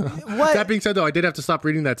 What? That being said, though, I did have to stop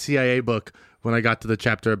reading that CIA book when I got to the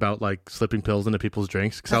chapter about like slipping pills into people's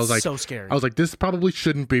drinks, because I was like, so scary. I was like, this probably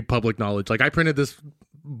shouldn't be public knowledge. Like, I printed this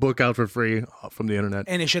book out for free from the internet,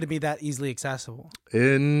 And it shouldn't be that easily accessible.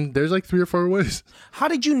 and there's like 3 or 4 ways. How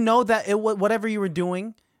did you know that whatever you were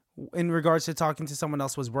doing in regards to talking to someone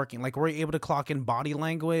else was working? Like, were you able to clock in body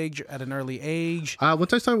language at an early age?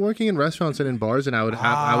 Once I started working in restaurants and in bars, and I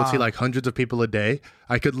would see like hundreds of people a day,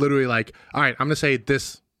 I could literally like, all right, I'm gonna say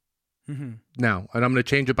this now, and I'm going to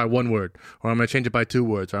change it by one word, or I'm going to change it by 2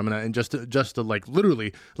 words, or I'm going to, and just to like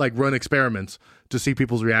literally like run experiments to see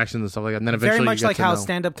people's reactions and stuff like that. And then eventually Very much you get like to how know.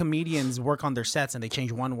 stand-up comedians work on their sets and they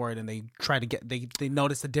change one word and they try to get they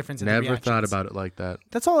notice the difference in the Never reactions. thought about it like that.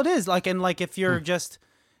 That's all it is. Like, and like if you're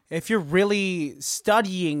if you're really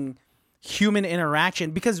studying human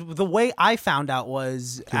interaction, because the way I found out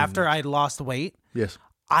was after I'd lost weight, Yes.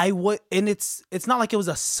 I would, and it's not like it was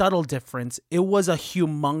a subtle difference. It was a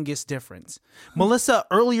humongous difference. Melissa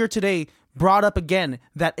earlier today brought up again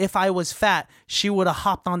that if I was fat, she would have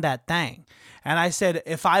hopped on that thing. And I said,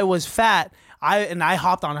 if I was fat, I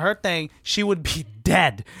hopped on her thing, she would be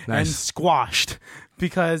dead and Nice. squashed.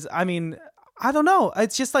 Because I mean, I don't know.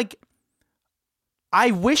 It's just like,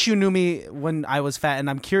 I wish you knew me when I was fat, and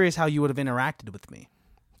I'm curious how you would have interacted with me.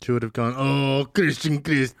 She would have gone, oh, Christian,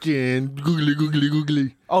 googly, googly,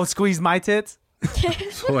 googly. Oh, squeeze my tits?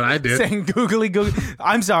 That's what I did. Saying googly googly.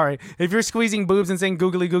 I'm sorry. If you're squeezing boobs and saying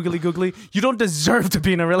googly googly googly, you don't deserve to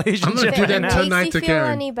be in a relationship gonna do If that it right tonight. now. makes Tonight you to feel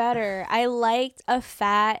Karen. any better, I liked a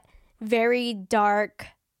fat, very dark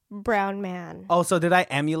brown man. Oh, so did I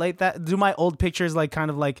emulate that? Do my old pictures like kind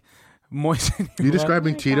of like moisten? You your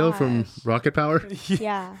describing Oh my Tito from gosh. Rocket Power?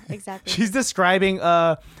 Yeah, exactly. She's describing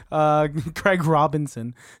Craig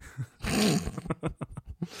Robinson.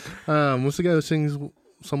 What's the guy who sings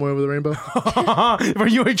Somewhere Over the Rainbow? Were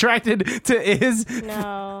you attracted to Iz?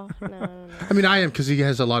 no. I mean, I am, because he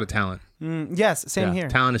has a lot of talent. Yes, same Yeah, here.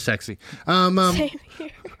 talent is sexy. Same here.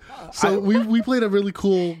 So we played a really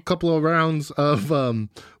cool couple of rounds of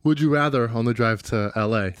Would You Rather on the drive to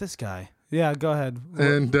LA. This guy. Yeah, go ahead.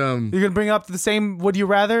 And You're gonna bring up the same would you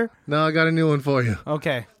rather? now I got a new one for you.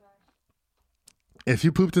 Okay. If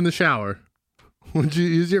you pooped in the shower, would you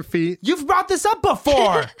use your feet You've brought this up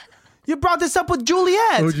before. You brought this up with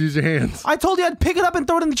Juliet. or would you use your hands? I told you I'd pick it up and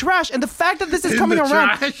throw it in the trash, and the fact that this is In coming the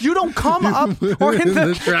around, trash? you don't come up or in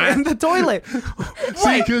the trash? in the toilet. See,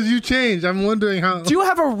 Wait, because you changed. I'm wondering how. do you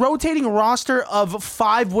have a rotating roster of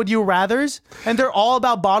 5 would you rather's, and they're all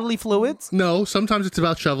about bodily fluids? No, sometimes it's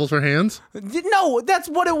about shovels for hands. No, that's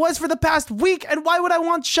what it was for the past week. And why would I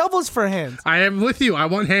want shovels for hands? I am with you. I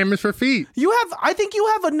want hammers for feet. I think you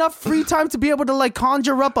have enough free time to be able to like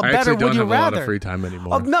conjure up a I better actually don't would you have a lot rather. of free time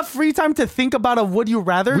anymore. Enough free time to think about a would you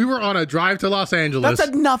rather. We were on a drive to Los Angeles. That's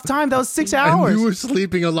enough time. That was 6 and hours. we were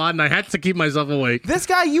sleeping a lot, and I had to keep myself awake. This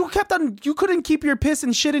guy, you couldn't keep your piss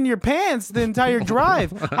and shit in your pants the entire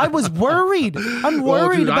drive. I was worried. I'm Well,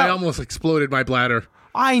 worried dude, I about. almost exploded my bladder.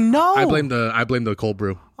 I know. I blame the cold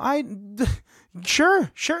brew. Sure.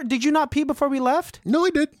 Did you not pee before we left? No, I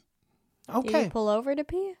did. Did Okay. you pull over to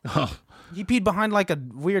pee? Oh, He peed behind like a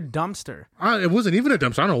weird dumpster. it wasn't even a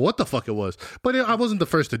dumpster. I don't know what the fuck it was, but I wasn't the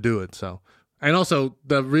first to do it. So, and also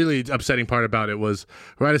the really upsetting part about it was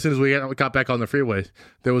right as soon as we got back on the freeway,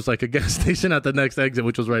 there was like a gas station at the next exit,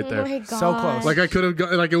 which was right Oh there. my god. So close. Like I could have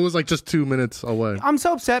got, like it was like just 2 minutes away. I'm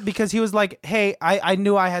so upset because he was like, "Hey, I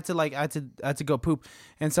knew I had to go poop,"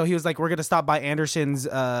 and so he was like, "We're gonna stop by Anderson's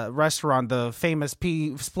restaurant, the famous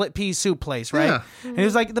split pea soup place, right?" Yeah. And he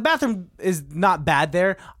was like, "The bathroom is not bad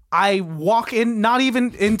there." I walk in, not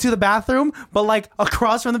even into the bathroom, but like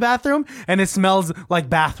across from the bathroom, and it smells like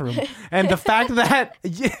bathroom. And the fact that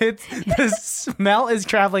the smell is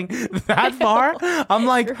traveling that far, I'm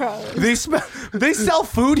like, Gross. they sell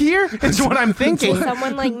food here? Is what I'm thinking. Did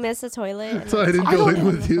someone like miss a toilet? And So I didn't it's go on in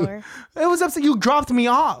the with you. floor? It was upset. You dropped me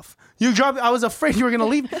off. I was afraid you were gonna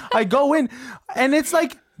leave. I go in, and it's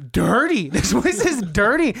like dirty. This place is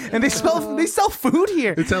dirty, and they sell food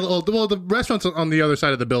here. It's well, the restaurant's on the other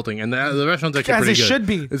side of the building, and the restaurant's actually As pretty it good. should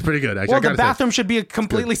be. It's pretty good. Actually, Well, I the gotta say. bathroom should be a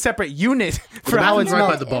completely separate unit for how bathroom's it's right by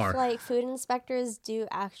not. the bar. If like food inspectors do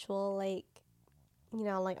actual like,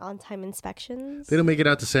 like on-time inspections. They don't make it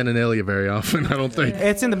out to San Anelia very often. I don't think.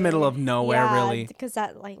 It's in the middle of nowhere, really. Because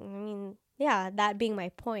that that being my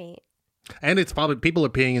point. And it's probably people are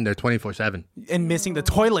peeing in there 24/7. And missing the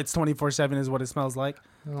toilets 24/7 is what it smells like.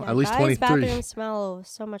 Well, Yeah, at least guys' 23. bathrooms smell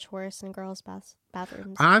so much worse than girls'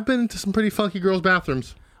 bathrooms. I've been to some pretty funky girls'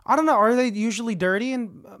 bathrooms. I don't know. Are they usually dirty?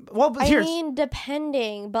 And I here's mean,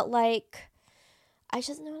 depending, but like, I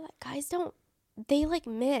just know that guys don't. They like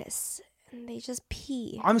miss and they just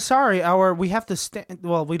pee. I'm sorry. We have to stand.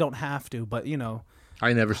 Well, we don't have to, but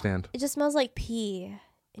I never stand. It just smells like pee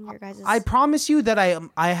in your guys'. I promise you that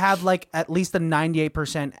I have like at least a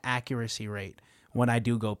 98% accuracy rate when I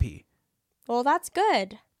do go pee. Well, that's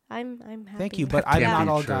good. I'm happy. Thank you, but That I'm can't not be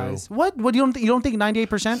all true. guys. What you don't think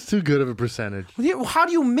 98%? It's too good of a percentage. How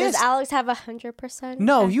do you miss? Does Alex have 100%?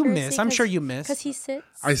 No, you miss. I'm sure you miss. Because he sits.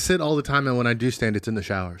 I sit all the time, and when I do stand, it's in the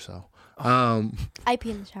shower. So, I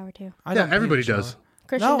pee in the shower too. I yeah, don't pee in everybody the shower. does.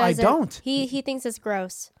 Christian No, I doesn't. don't. He thinks it's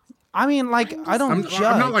gross. I mean, like, I don't judge.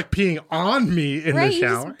 I'm not like peeing on me in Right, the you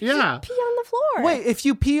shower. just Yeah. pee on the floor. Wait, if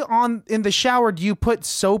you pee in the shower, do you put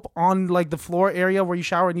soap on like the floor area where you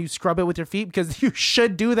shower and you scrub it with your feet? Because you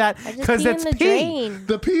should do that I just because pee it's in the pee. drain.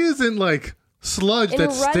 The pee isn't like sludge In that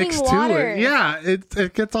running sticks water. to it. Yeah,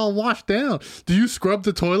 it gets all washed down. Do you scrub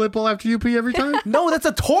the toilet bowl after you pee every time? No, that's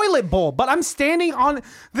a toilet bowl. But I'm standing on.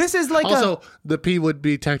 This is like Also, the pee would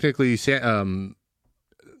be technically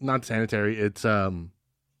not sanitary. It's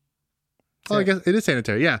Oh, I guess it is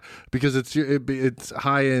sanitary. Yeah, because it's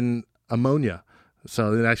high in ammonia.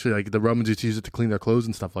 So it actually, like, the Romans used to use it to clean their clothes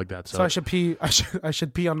and stuff like that. So I should pee. I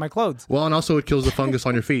should pee on my clothes. Well, and also it kills the fungus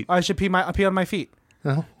on your feet. I should pee on my feet.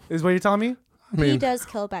 No. Is what you're telling me? I mean, Pee does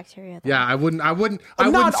kill bacteria. Though. yeah, I wouldn't Not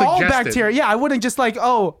suggest all it. bacteria. Yeah, I wouldn't just like,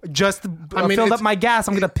 just I mean, filled up it's- my gas.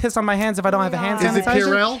 I'm gonna piss on my hands if I don't have a hand Is it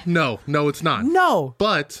sanitizer. Purell? No, it's not. No,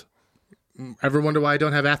 But ever wonder why I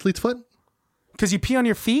don't have athlete's foot? because you pee on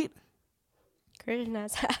your feet. Christian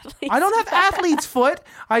has athletes. I don't have athlete's foot.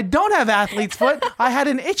 I don't have athlete's foot. I had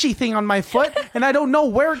an itchy thing on my foot, and I don't know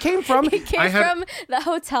where it came from. It came I had- from the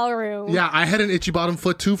hotel room. Yeah, I had an itchy bottom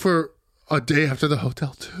foot too for a day after the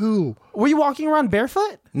hotel too. Were you walking around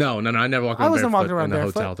barefoot? No, I never walked around I wasn't barefoot walking around in the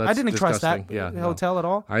barefoot. hotel. That's I didn't trust that disgusting. Yeah, no. hotel at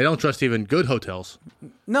all. I don't trust even good hotels.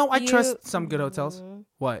 No, I You- trust some good hotels.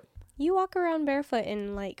 What? You walk around barefoot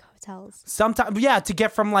in like hotels. Sometimes, yeah, to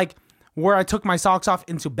get from like where I took my socks off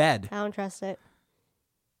into bed. I don't trust it.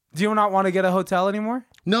 Do you not want to get a hotel anymore?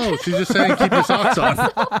 No, she's just saying keep your socks on.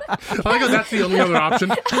 I think that's the only other option.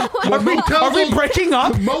 Well, Are we breaking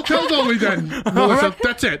up? motels only then. Melissa,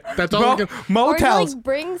 that's it. That's all we can. Or Motels. like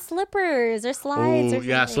bring slippers or slides. Oh, or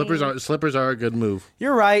yeah, something. slippers are a good move.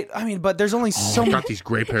 You're right. I mean, but there's only so I many. got these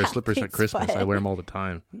gray pair of slippers at Athlete's Christmas. foot. I wear them all the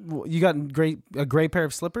time. You got a gray pair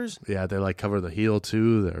of slippers? Yeah, they like cover the heel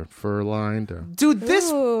too. They're fur lined. They're Dude,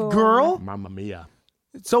 this Ooh. girl. Mamma mia.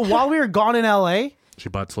 So while we were gone in LA, She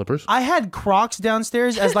bought slippers. I had Crocs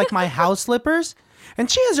downstairs as like my house slippers. And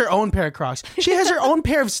she has her own pair of Crocs. She has her own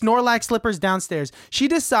pair of Snorlax slippers downstairs. She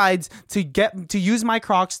decides to use my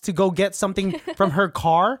Crocs to go get something from her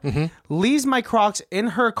car, leaves my Crocs in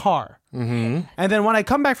her car. And then when I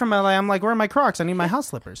come back from LA, I'm like, where are my Crocs? I need my house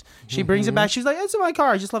slippers. She brings it back. She's like, it's in my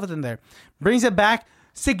car. I just left it in there. Brings it back,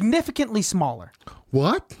 significantly smaller.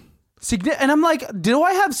 What? And I'm like, do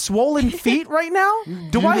I have swollen feet right now?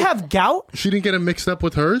 Do I have gout? She didn't get it mixed up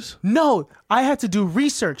with hers? No, I had to do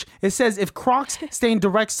research. It says if Crocs stay in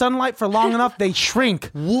direct sunlight for long enough, they shrink.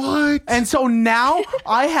 What? And so now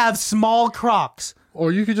I have small Crocs.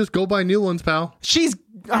 Or you could just go buy new ones, pal.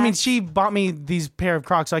 She bought me these pair of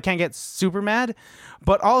Crocs, so I can't get super mad.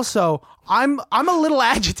 But also, I'm a little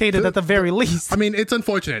agitated at the very least. I mean, it's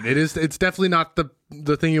unfortunate. It's definitely not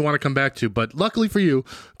the thing you want to come back to. But luckily for you,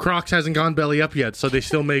 Crocs hasn't gone belly up yet, so they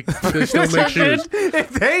still make shoes. If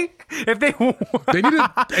they They need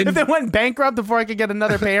to, if they went bankrupt before I could get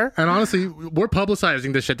another pair. and honestly, we're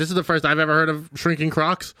publicizing this shit. This is the first I've ever heard of shrinking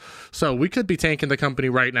Crocs, so we could be tanking the company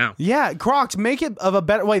right now. Yeah, Crocs, make it of a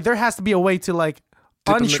better way. There has to be a way to like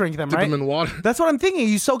unshrink them, dip right? them in water. That's what I'm thinking.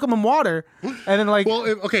 You soak them in water, and then like Well,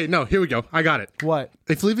 okay, no, here we go. I got it. what?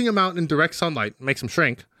 If leaving them out in direct sunlight makes them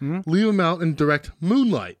shrink, Hmm? leave them out in direct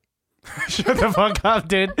moonlight. Shut the fuck up,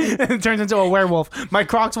 dude! It turns into a werewolf. My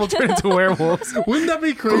Crocs will turn into werewolves. Wouldn't that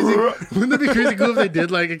be crazy? Wouldn't that be crazy cool if they did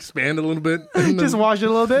like expand a little bit? And Just then- wash it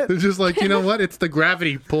a little bit. It's just like, you know what? It's the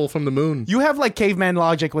gravity pull from the moon. You have like caveman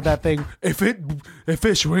logic with that thing. If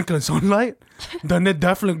it shrink in sunlight, then it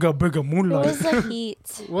definitely got bigger It moonlight. was the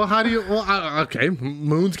heat. Well, how do you? Well, okay,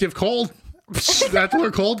 moons give cold. That's where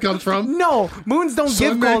cold comes from. No, moons don't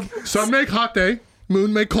give cold. Sun make hot day.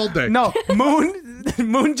 Moon make cold day. No,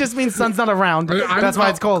 moon just means sun's not around. That's why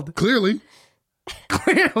it's cold. Clearly,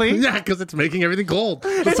 Clearly, yeah, because it's making everything cold. The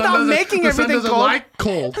It's sun not doesn't- making the sun everything doesn't cold. like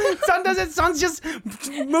cold. sun's just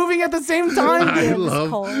moving at the same time. I It's love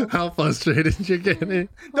cold. how frustrated you're getting.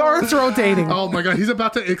 The Earth's rotating. Oh my god, he's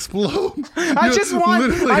about to explode. I You're just want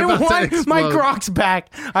literally I about to want my explode. Crocs back.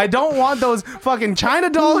 I don't want those fucking China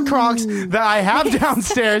doll Crocs that I have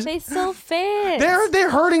downstairs. They still fit. They're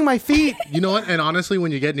hurting my feet. You know what? And honestly,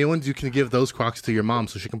 when you get new ones, you can give those Crocs to your mom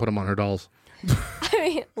so she can put them on her dolls. I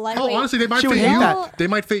mean, like, Oh, wait, honestly, they might She would fit hate you. that. They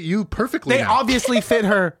might fit you perfectly. They now. obviously fit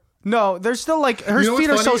her. No, they're still like her You know feet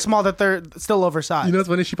what's are so funny? small that they're still oversized. You know what's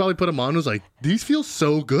funny? She probably put them on and was like, these feel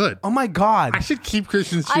so good. oh my god. I should keep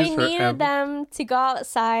Christian's shoes I forever. needed them to go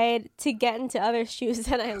outside to get into other shoes,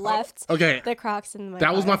 and I left Okay, the Crocs in my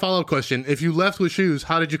that was car my follow-up question. If you left with shoes,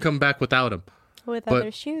 how did you come back without them? with But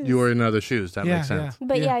other shoes. you were in other shoes. That makes sense.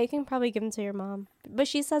 But yeah, you can probably give them to your mom. But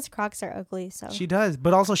she says Crocs are ugly, so She does,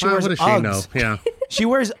 but also she Well, wears what does she Uggs. know? Yeah. She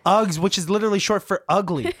wears Uggs, which is literally short for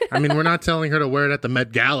ugly. I mean, we're not telling her to wear it at the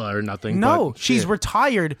Met Gala or nothing. No, but she's shit.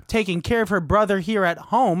 retired, taking care of her brother here at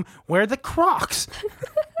home. Wear the Crocs.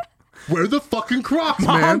 Wear the fucking Crocs,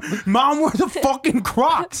 man. Mom, wear the fucking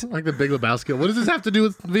Crocs. Like the Big Lebowski. What does this have to do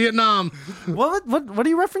with Vietnam? What are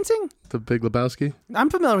you referencing? The Big Lebowski. I'm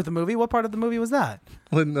familiar with the movie. What part of the movie was that?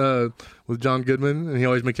 When with John Goodman, and he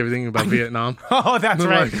always makes everything about Vietnam. Oh, that's I'm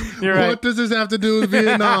right. like, You're right. What does this have to do with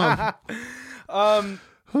Vietnam?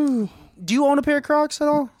 Do you own a pair of Crocs at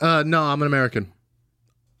all? No, I'm an American.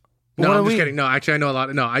 No, What are I'm just we? kidding. No, actually, I know a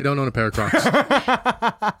lot. No, I don't own a pair of Crocs.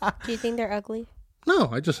 Do you think they're ugly? No,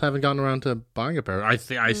 I just haven't gotten around to buying a pair. I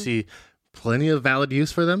see plenty of valid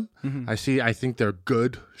use for them. I think they're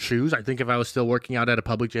good shoes. I think if I was still working out at a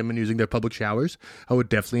public gym and using their public showers, I would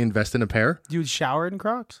definitely invest in a pair. You'd shower in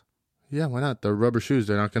Crocs? Yeah, why not? They're rubber shoes.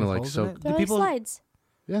 They're not going to like holes in soak. it? They're Do like people- slides.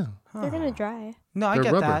 Yeah. They're gonna dry. No, I They're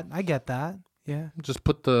get rubber. that. I get that. Yeah. Just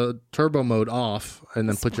put the turbo mode off and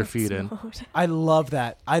then put your Sports feet in. mode. I love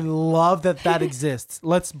that. I love that exists.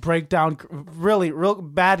 Let's break down really real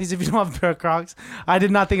baddies if you don't have a pair of Crocs. I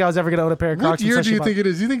did not think I was ever going to own a pair of What Crocs. year do especially you my- think it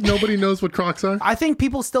is? You think nobody knows what Crocs are? I think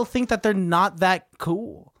people still think that they're not that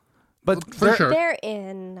cool. But For they're- sure. They're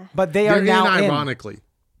in. But they They're are now in. ironically.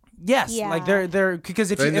 Yes, Yeah. like they're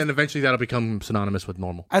because if And you, then eventually that'll become synonymous with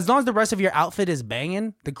normal. as long as the rest of your outfit is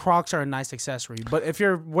banging, the Crocs are a nice accessory. But if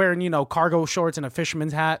you're wearing, cargo shorts and a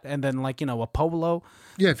fisherman's hat and then a polo,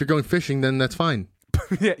 Yeah, if you're going fishing, then that's fine.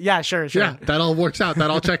 yeah, sure. Yeah, that all works out.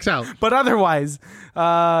 That all checks out. But otherwise,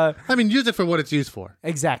 I mean, use it for what it's used for.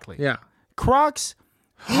 exactly. Yeah. Crocs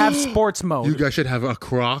have sports mode. You guys should have a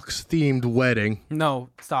Crocs themed wedding. No,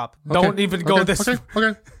 stop. Okay, Don't even go okay, this.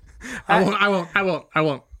 Okay. I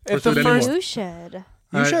won't. If pursue the it first- anymore. You should.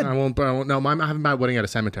 You should. I won't. No, I'm having my wedding at a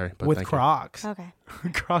cemetery. But With thank you. Crocs. Okay.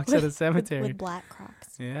 Crocs at a cemetery. With black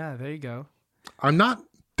Crocs. Yeah, there you go. I'm not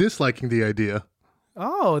disliking the idea.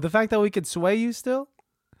 Oh, the fact that we could sway you still?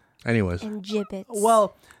 Anyways, And gibbets.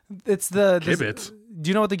 Well, it's the Gibbets? Do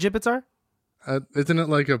you know what the gibbets are? isn't it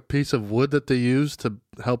like a piece of wood that they use to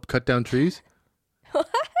help cut down trees?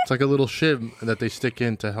 It's like a little shiv that they stick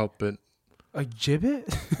in to help it. A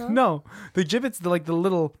gibbet? No, the gibbets, the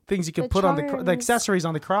little things you can The put on the charms. accessories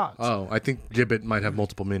on the Crocs. Oh, I think gibbet might have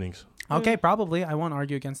multiple meanings. Okay, probably. I won't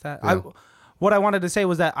argue against that. Yeah. What I wanted to say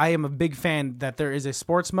was that I am a big fan that there is a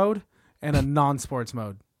sports mode and a non-sports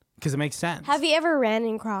mode because it makes sense. Have you ever ran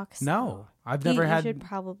in Crocs? No, I've You- never you had. should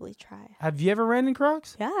probably try. Have you ever ran in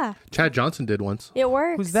Crocs? Yeah. Chad Johnson did once. It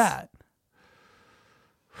works. Who's that?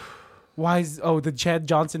 Why is did Chad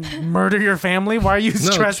Johnson murder your family? Why are you No,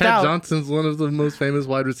 stressed Chad out? Johnson's one of the most famous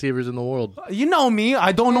wide receivers in the world. You know me.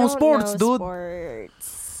 I don't know I sports, dude.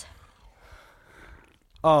 Sports.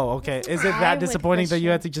 Oh, okay. Is it I that would disappointing that you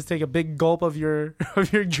question- had to just take a big gulp of your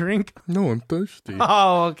drink? No, I'm thirsty.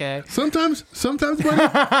 Oh, okay. Sometimes, buddy,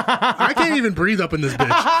 I can't even breathe up in this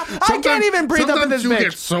bitch. I can't even breathe up in this Sometimes you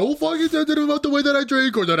bitch. get so fucking sensitive about the way that I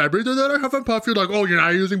drink or that I breathe or that I have a puff. You're like, oh, you're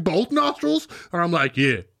not using both nostrils? Or I'm like,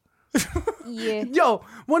 yeah. Yeah. Yo,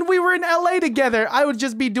 when we were in LA together, I would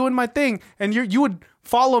just be doing my thing, and you would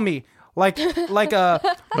follow me like a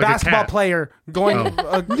basketball cat. player going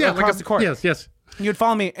Yeah, across the court. Yes. You'd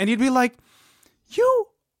follow me, and you'd be like, "You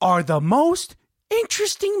are the most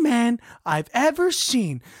interesting man I've ever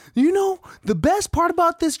seen. You know, the best part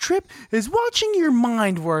about this trip is watching your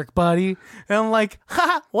mind work, buddy." And I'm like,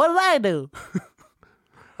 "Ha! What did I do?"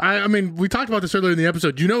 I mean, we talked about this earlier in the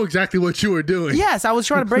episode. You know exactly what you were doing. Yes, I was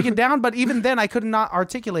trying to break it down, but even then, I could not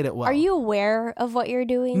articulate it well. Are you aware of what you're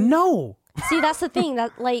doing? No. See, that's the thing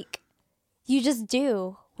that you just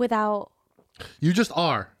do without. You just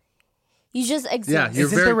are. You just exist. Yeah, you're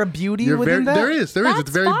Isn't very, there a beauty you're within that? There is. That's It's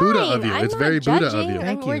very Buddha of fine. you. I'm It's not very Buddha of judging. you.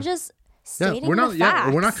 Thank We're you. just Yeah, stating we're not. the Yeah,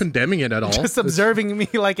 we're not facts. condemning it at all. Just observing me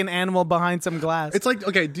like an animal behind some glass. It's like,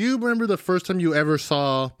 okay, do you remember the first time you ever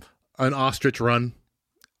saw an ostrich run?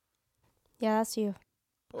 Yeah, that's you.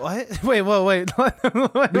 What? Wait, whoa, wait. wait,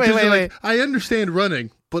 Because wait, you're wait. like, I understand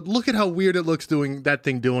running, but look at how weird it looks doing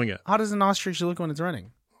it. How does an ostrich look when it's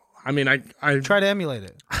running? I mean, I Try to emulate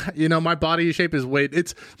it. you know, my body shape is weight.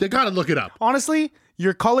 You gotta look it up. Honestly,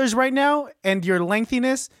 your colors right now and your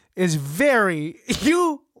lengthiness is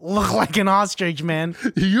you look like an ostrich, man.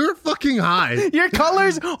 You're fucking high. Your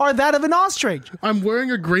colors are that of an ostrich. I'm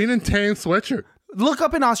wearing a green and tan sweatshirt. Look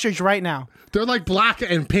up an ostrich right now. They're like black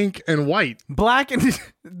and pink and white. Black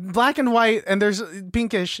and white, and there's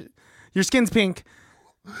pinkish. Your skin's pink.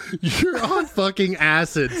 You're on fucking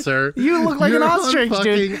acid, sir. You look like You're an on ostrich, fucking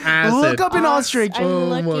dude. acid. Look up an ostrich. I'm Oh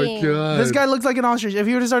looking. my god. This guy looks like an ostrich. If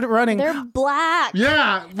he would have started running, They're black.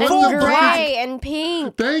 Yeah. And What the gray fuck? and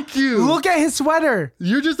pink. Thank you. look at his sweater.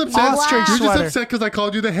 You're just upset. Ostrich You're sweater. just upset because I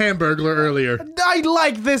called you the Hamburglar earlier. I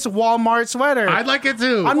like this Walmart sweater. I'd like it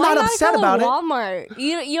too. I'm Why not upset call about it. Walmart?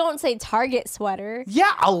 You don't say Target sweater.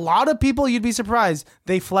 Yeah, a lot of people, you'd be surprised,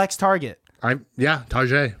 they flex Target. Yeah,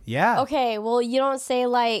 Target. Yeah. Okay, well you don't say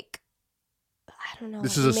like I don't know.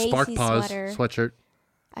 This is a Spark Macy's Paws sweater. sweatshirt.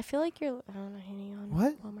 I feel like you're I don't know hating on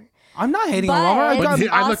What? Walmart. I'm not hating on Walmart. I But got, But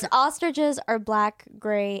I look- ostriches are black,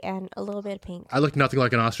 gray, and a little bit pink. I look nothing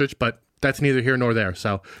like an ostrich, but that's neither here nor there.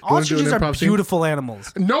 So, you wanna do an ostriches are improv scene? beautiful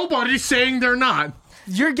animals. Nobody's saying they're not.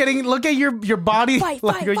 You're getting, look at your body. Fight,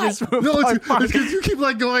 like fight, you're fight. just- No, it's fight. because you keep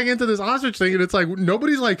like going into this ostrich thing, and it's like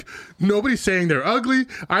nobody's saying they're ugly.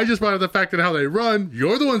 I just brought up the fact that how they run.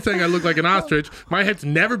 You're the one saying I look like an ostrich. My head's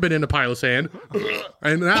never been in a pile of sand,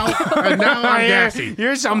 and now I'm gassy.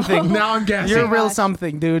 You're something. Now I'm gassy. You're real Gosh.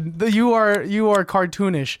 something, dude. You are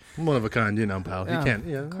cartoonish. I'm one of a kind, pal. Yeah. You can't.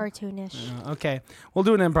 Yeah. Cartoonish. Okay, we'll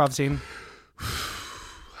do an improv scene.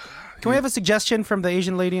 Can we have a suggestion from the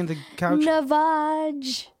Asian lady in the couch?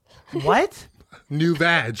 Navaj. What? New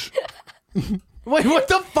vag. Wait, what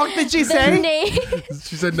the fuck did she The say?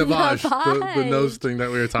 She said navage, the nose thing that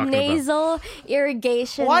we were talking about. nasal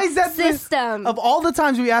irrigation Why is that the- system. Of all the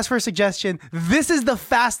times we asked for a suggestion, this is the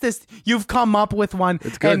fastest you've come up with one.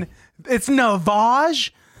 It's good. And it's Navage.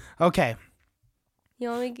 Okay. You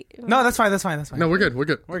only No, that's fine. That's fine. That's fine. No, we're good. We're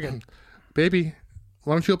good. We're good. Baby,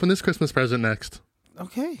 why don't you open this Christmas present next?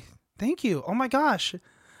 Okay. Thank you. Oh my gosh.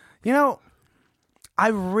 You know, I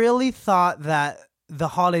really thought that the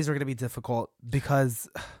holidays were going to be difficult because,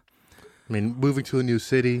 I mean, moving to a new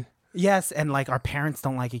city. yes, and like our parents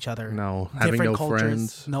don't like each other. No, having Different no cultures,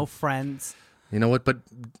 friends. no friends. You know what? But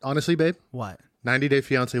honestly, babe, What? 90 Day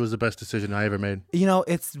Fiance was the best decision I ever made. You know,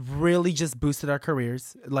 it's really just boosted our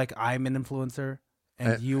careers. Like I'm an influencer,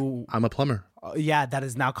 and you, I'm a plumber. yeah, that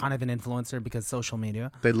is now kind of an influencer because social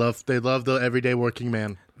media. They love the everyday working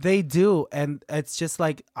man. They do, and it's just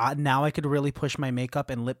like now I could really push my makeup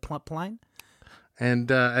and lip plump line.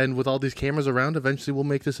 And with all these cameras around, eventually we'll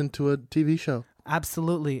make this into a TV show.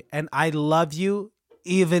 Absolutely, and I love you,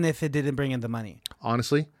 even if it didn't bring in the money.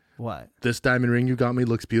 Honestly, What? this diamond ring you got me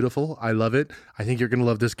looks beautiful. I love it. I think you're gonna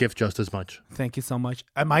love this gift just as much. Thank you so much.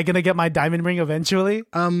 Am I gonna get my diamond ring eventually?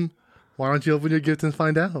 Why don't you open your gift and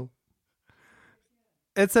find out?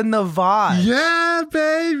 It's a Navage. Yeah,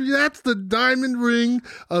 babe, that's the diamond ring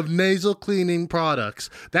of nasal cleaning products.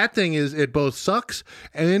 That thing it both sucks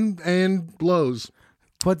and blows.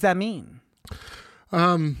 What's that mean?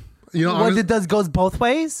 You know, What it does goes both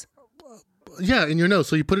ways? yeah, in your nose.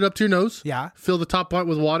 So you put it up to your nose. Yeah. Fill the top part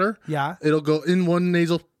with water. Yeah. It'll go in one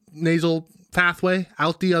nasal pathway,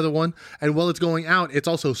 out the other one, and while it's going out, it's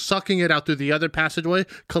also sucking it out through the other passageway,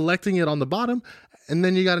 collecting it on the bottom, and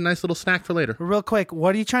then you got a nice little snack for later. Real quick,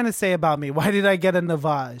 what are you trying to say about me? Why did I get a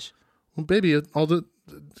Navage? Well, baby, all the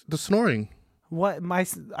snoring. What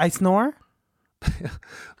I snore?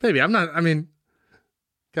 Baby, I'm not. I mean,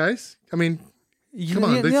 guys. I mean, come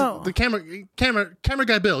on. The camera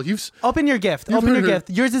guy, Bill. Open your gift. You've Open your heard her. gift.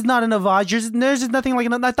 Yours is not a Navage. Yours is nothing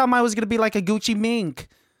like. I thought mine was gonna be like a Gucci mink.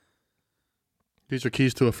 These are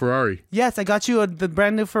keys to a Ferrari. Yes, I got you the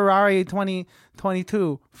brand new Ferrari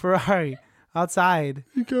 2022 Ferrari outside.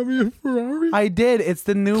 You got me a Ferrari. I did. It's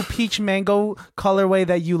the new peach mango colorway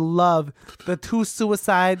that you love. The two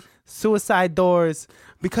suicide doors.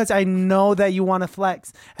 Because I know that you want to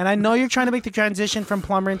flex. And I know you're trying to make the transition from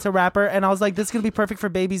plumber into rapper. And I was like, this is going to be perfect for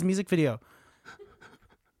Baby's music video.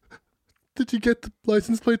 Did you get the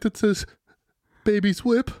license plate that says Baby's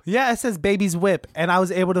Whip? Yeah, it says Baby's Whip. And I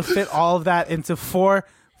was able to fit all of that into four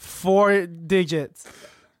digits.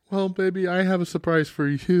 Well, baby, I have a surprise for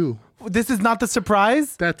you. This is not the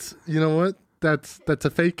surprise. That's, you know what? That's a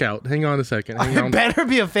fake out. Hang on a second. Hang It on. better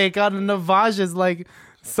be a fake out. And Navage is like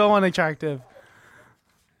so unattractive.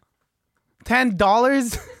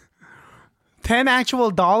 $10? 10 actual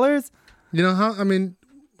dollars? You know how? I mean,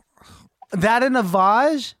 That in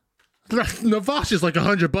Navage? Navage is like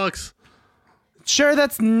 $100. Sure,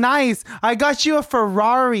 that's nice. I got you a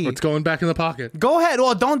Ferrari. It's going back in the pocket. Go ahead.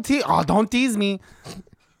 Oh, don't tease me.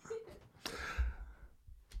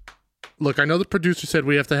 Look, I know the producer said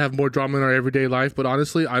we have to have more drama in our everyday life, but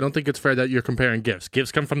honestly, I don't think it's fair that you're comparing gifts.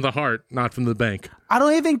 Gifts come from the heart, not from the bank. I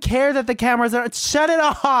don't even care that the cameras are. Shut it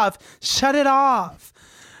off. Shut it off.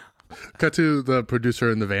 Cut to the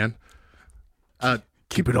producer in the van.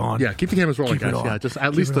 Keep it on. Yeah, keep the cameras rolling, Keep it guys. on. Yeah, just at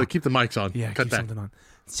Keep least it on. keep the mics on. Yeah, Cut keep that. something on.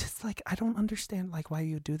 It's just like I don't understand like why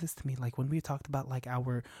you do this to me. Like when we talked about like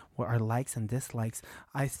our likes and dislikes,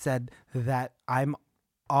 I said that I'm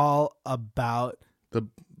all about The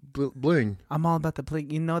bling. I'm all about the bling.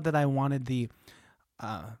 You know that I wanted the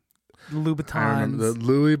Louboutins. I remember the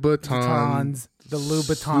Louis Vuittons. The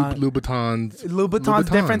Louboutin. Louboutins. Louboutins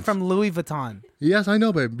different Louboutins. from Louis Vuitton. Yes, I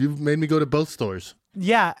know, babe. You've made me go to both stores.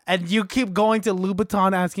 Yeah, and you keep going to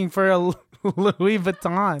Louboutin asking for a Louis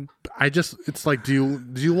Vuitton. It's like, do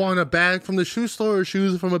you want a bag from the shoe store or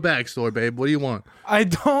shoes from a bag store, babe? What do you want? I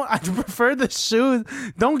prefer the shoes.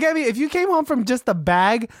 Don't get me. If you came home from just a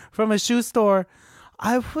bag from a shoe store,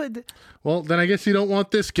 I would. Well, then I guess you don't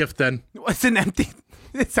want this gift then. It's an empty.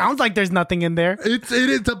 It sounds like there's nothing in there. It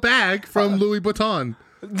is a bag from Louis Vuitton.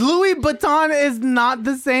 Louis Vuitton is not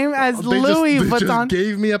the same as Louis They Vuitton. just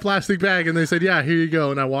gave me a plastic bag and they said, yeah, here you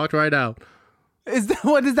go. And I walked right out.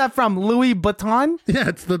 What is that from? Louis Vuitton? Yeah,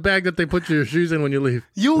 it's the bag that they put your shoes in when you leave.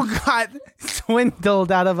 You got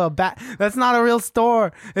swindled out of a bag. That's not a real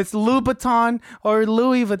store. It's Louboutin or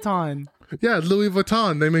Louis Vuitton. Yeah, Louis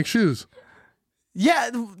Vuitton. They make shoes. Yeah,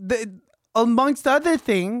 amongst other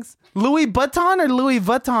things, Louis Vuitton or Louis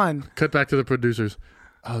Vuitton? Cut back to the producers.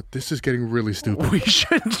 Oh, this is getting really stupid. We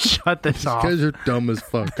should shut this off. You guys are dumb as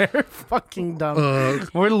fuck. They're fucking dumb.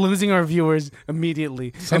 We're losing our viewers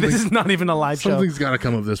immediately. And this is not even a live show. Something's got to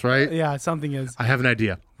come of this, right? Yeah, something is. I have an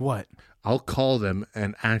idea. What? I'll call them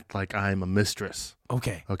and act like I'm a mistress.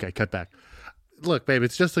 Okay. Okay, cut back. Look, babe,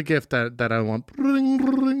 it's just a gift that I want. Ring,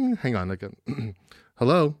 ring. Hang on.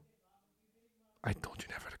 Hello? I told you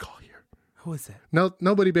never to call here. Who is it? No,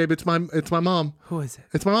 nobody, babe. It's my mom. Who is it?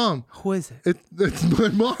 It's my mom. Who is it? It's my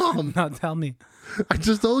mom. No, tell me. I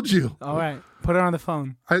just told you. All right. Put her on the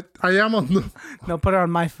phone. I am on the. No, put her on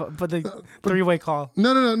my phone. Put the three-way call.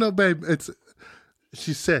 No, babe.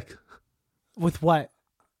 She's sick. With what?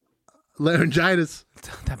 Laryngitis.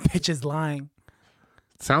 That bitch is lying.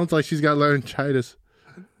 Sounds like she's got laryngitis.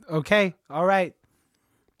 Okay. All right.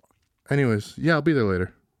 Anyways, yeah, I'll be there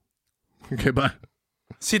later. Okay, bye.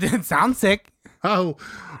 She didn't sound sick. Oh,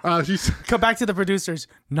 she's. Come back to the producers.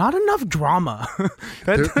 Not enough drama.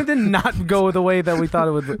 That did not go the way that we thought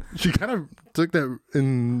it would. She kind of took that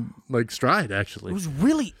in like stride, actually. It was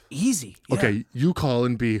really easy. Yeah. Okay, you call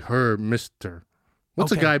and be her mister.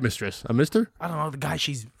 What's a Okay. guy mistress? A mister? I don't know the guy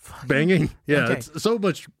she's Banging? Yeah, Okay. it's so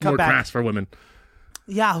much Come more back. crass for women.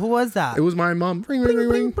 Yeah, who was that? It was my mom. Ring, ring,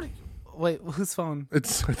 ring, ring. Wait, whose phone? I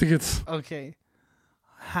think it's. Okay.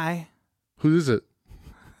 Hi. Who is it?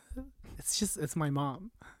 It's my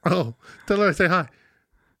mom. Oh, tell her I say hi.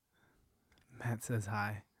 Matt says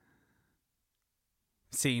hi.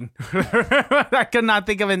 Scene. I could not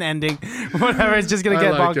think of an ending. Whatever, it's just gonna I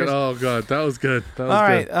get like bonkers. it. Oh god, that was good. That was All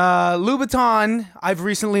right, good. Louboutin. I've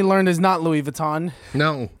recently learned is not Louis Vuitton.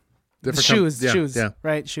 No, different Shoes, yeah, shoes, Yeah,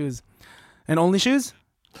 right? Shoes, and only shoes.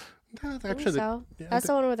 I think actually, so. That's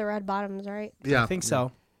the one with the red bottoms, right? yeah. I think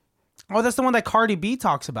so. Oh, that's the one that Cardi B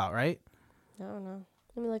talks about, right? I don't know.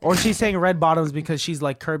 Let me look. Or she's saying red bottoms because she's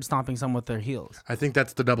like curb stomping some with their heels. I think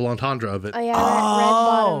that's the double entendre of it. Oh yeah, red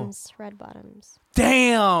bottoms. Red bottoms.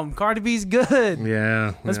 Damn, Cardi B's good.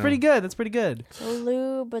 Yeah, That's yeah. pretty good. That's pretty good.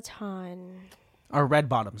 Louboutin. Or red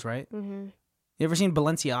bottoms, right? Mm-hmm. You ever seen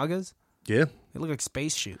Balenciagas? Yeah, They look like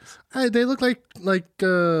space shoes. they look like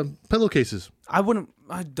pillowcases. I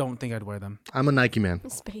don't think I'd wear them. I'm a Nike man.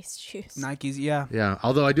 Space shoes. Nikes, yeah. Yeah,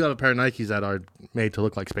 although I do have a pair of Nikes that are made to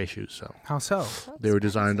look like space shoes. So How so? they were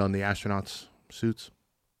designed on the astronauts' suits.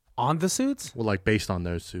 On the suits? Well, like based on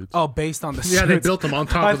those suits. Oh, based on the yeah, suits. they built them on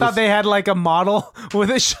top I of thought the they had like a model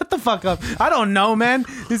with it. Shut the fuck up. I don't know, man.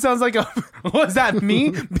 It sounds like a. Was that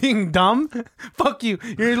me being dumb? Fuck you.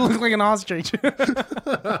 You look like an ostrich. I'm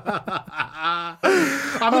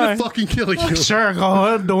gonna fucking kill you. Sure, go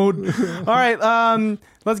ahead, dude. All right,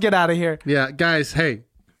 let's get out of here. Yeah, guys, hey,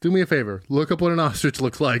 do me a favor. Look up what an ostrich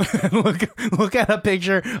looks like. look at a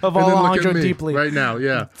picture of And then look Alejandro at me deeply. right now.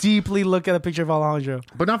 Yeah, Deeply look at a picture of Alejandro.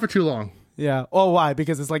 but not for too long. Yeah. Oh, why?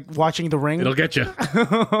 Because it's like watching The Ring. It'll get you.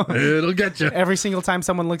 It'll get you. Every single time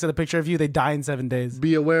someone looks at a picture of you, they die in 7 days.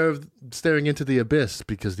 Be aware of staring into the abyss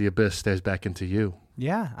because the abyss stares back into you.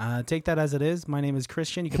 Yeah. Take that as it is. My name is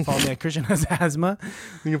Christian. You can follow me at Christian Has Asthma.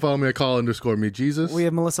 You can follow me at call_me Jesus. We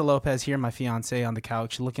have Melissa Lopez here, my fiance, on the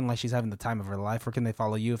couch, looking like she's having the time of her life. Where can they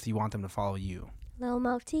follow you if you want them to follow you? Lil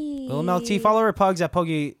Milk Tea. Little Milk Tea. Follow her Pugs at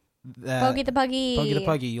Poggy Bogey the Puggy. Puggy the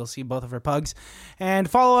Puggy. You'll see both of her pugs. And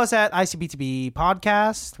follow us at ICBTB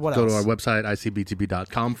Podcast. What Go else? to our website,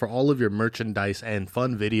 icbtb.com, for all of your merchandise and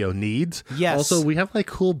fun video needs. Yes. Also, we have like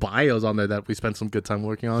cool bios on there that we spent some good time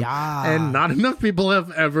working on. Yeah. And not enough people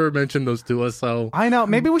have ever mentioned those to us. So I know.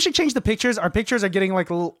 Maybe we should change the pictures. Our pictures are getting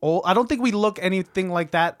like a little old. I don't think we look anything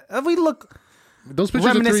like that. We look those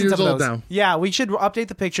pictures are 3 reminiscent years of old those. now. Yeah, we should update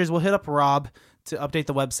the pictures. We'll hit up Rob to update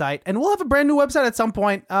the website, and we'll have a brand new website at some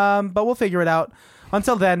point. But we'll figure it out.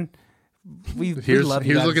 Until then, we love you Here's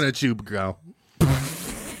guys. looking at you, girl.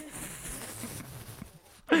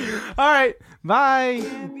 All right, bye.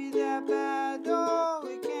 Can't be that bad, oh.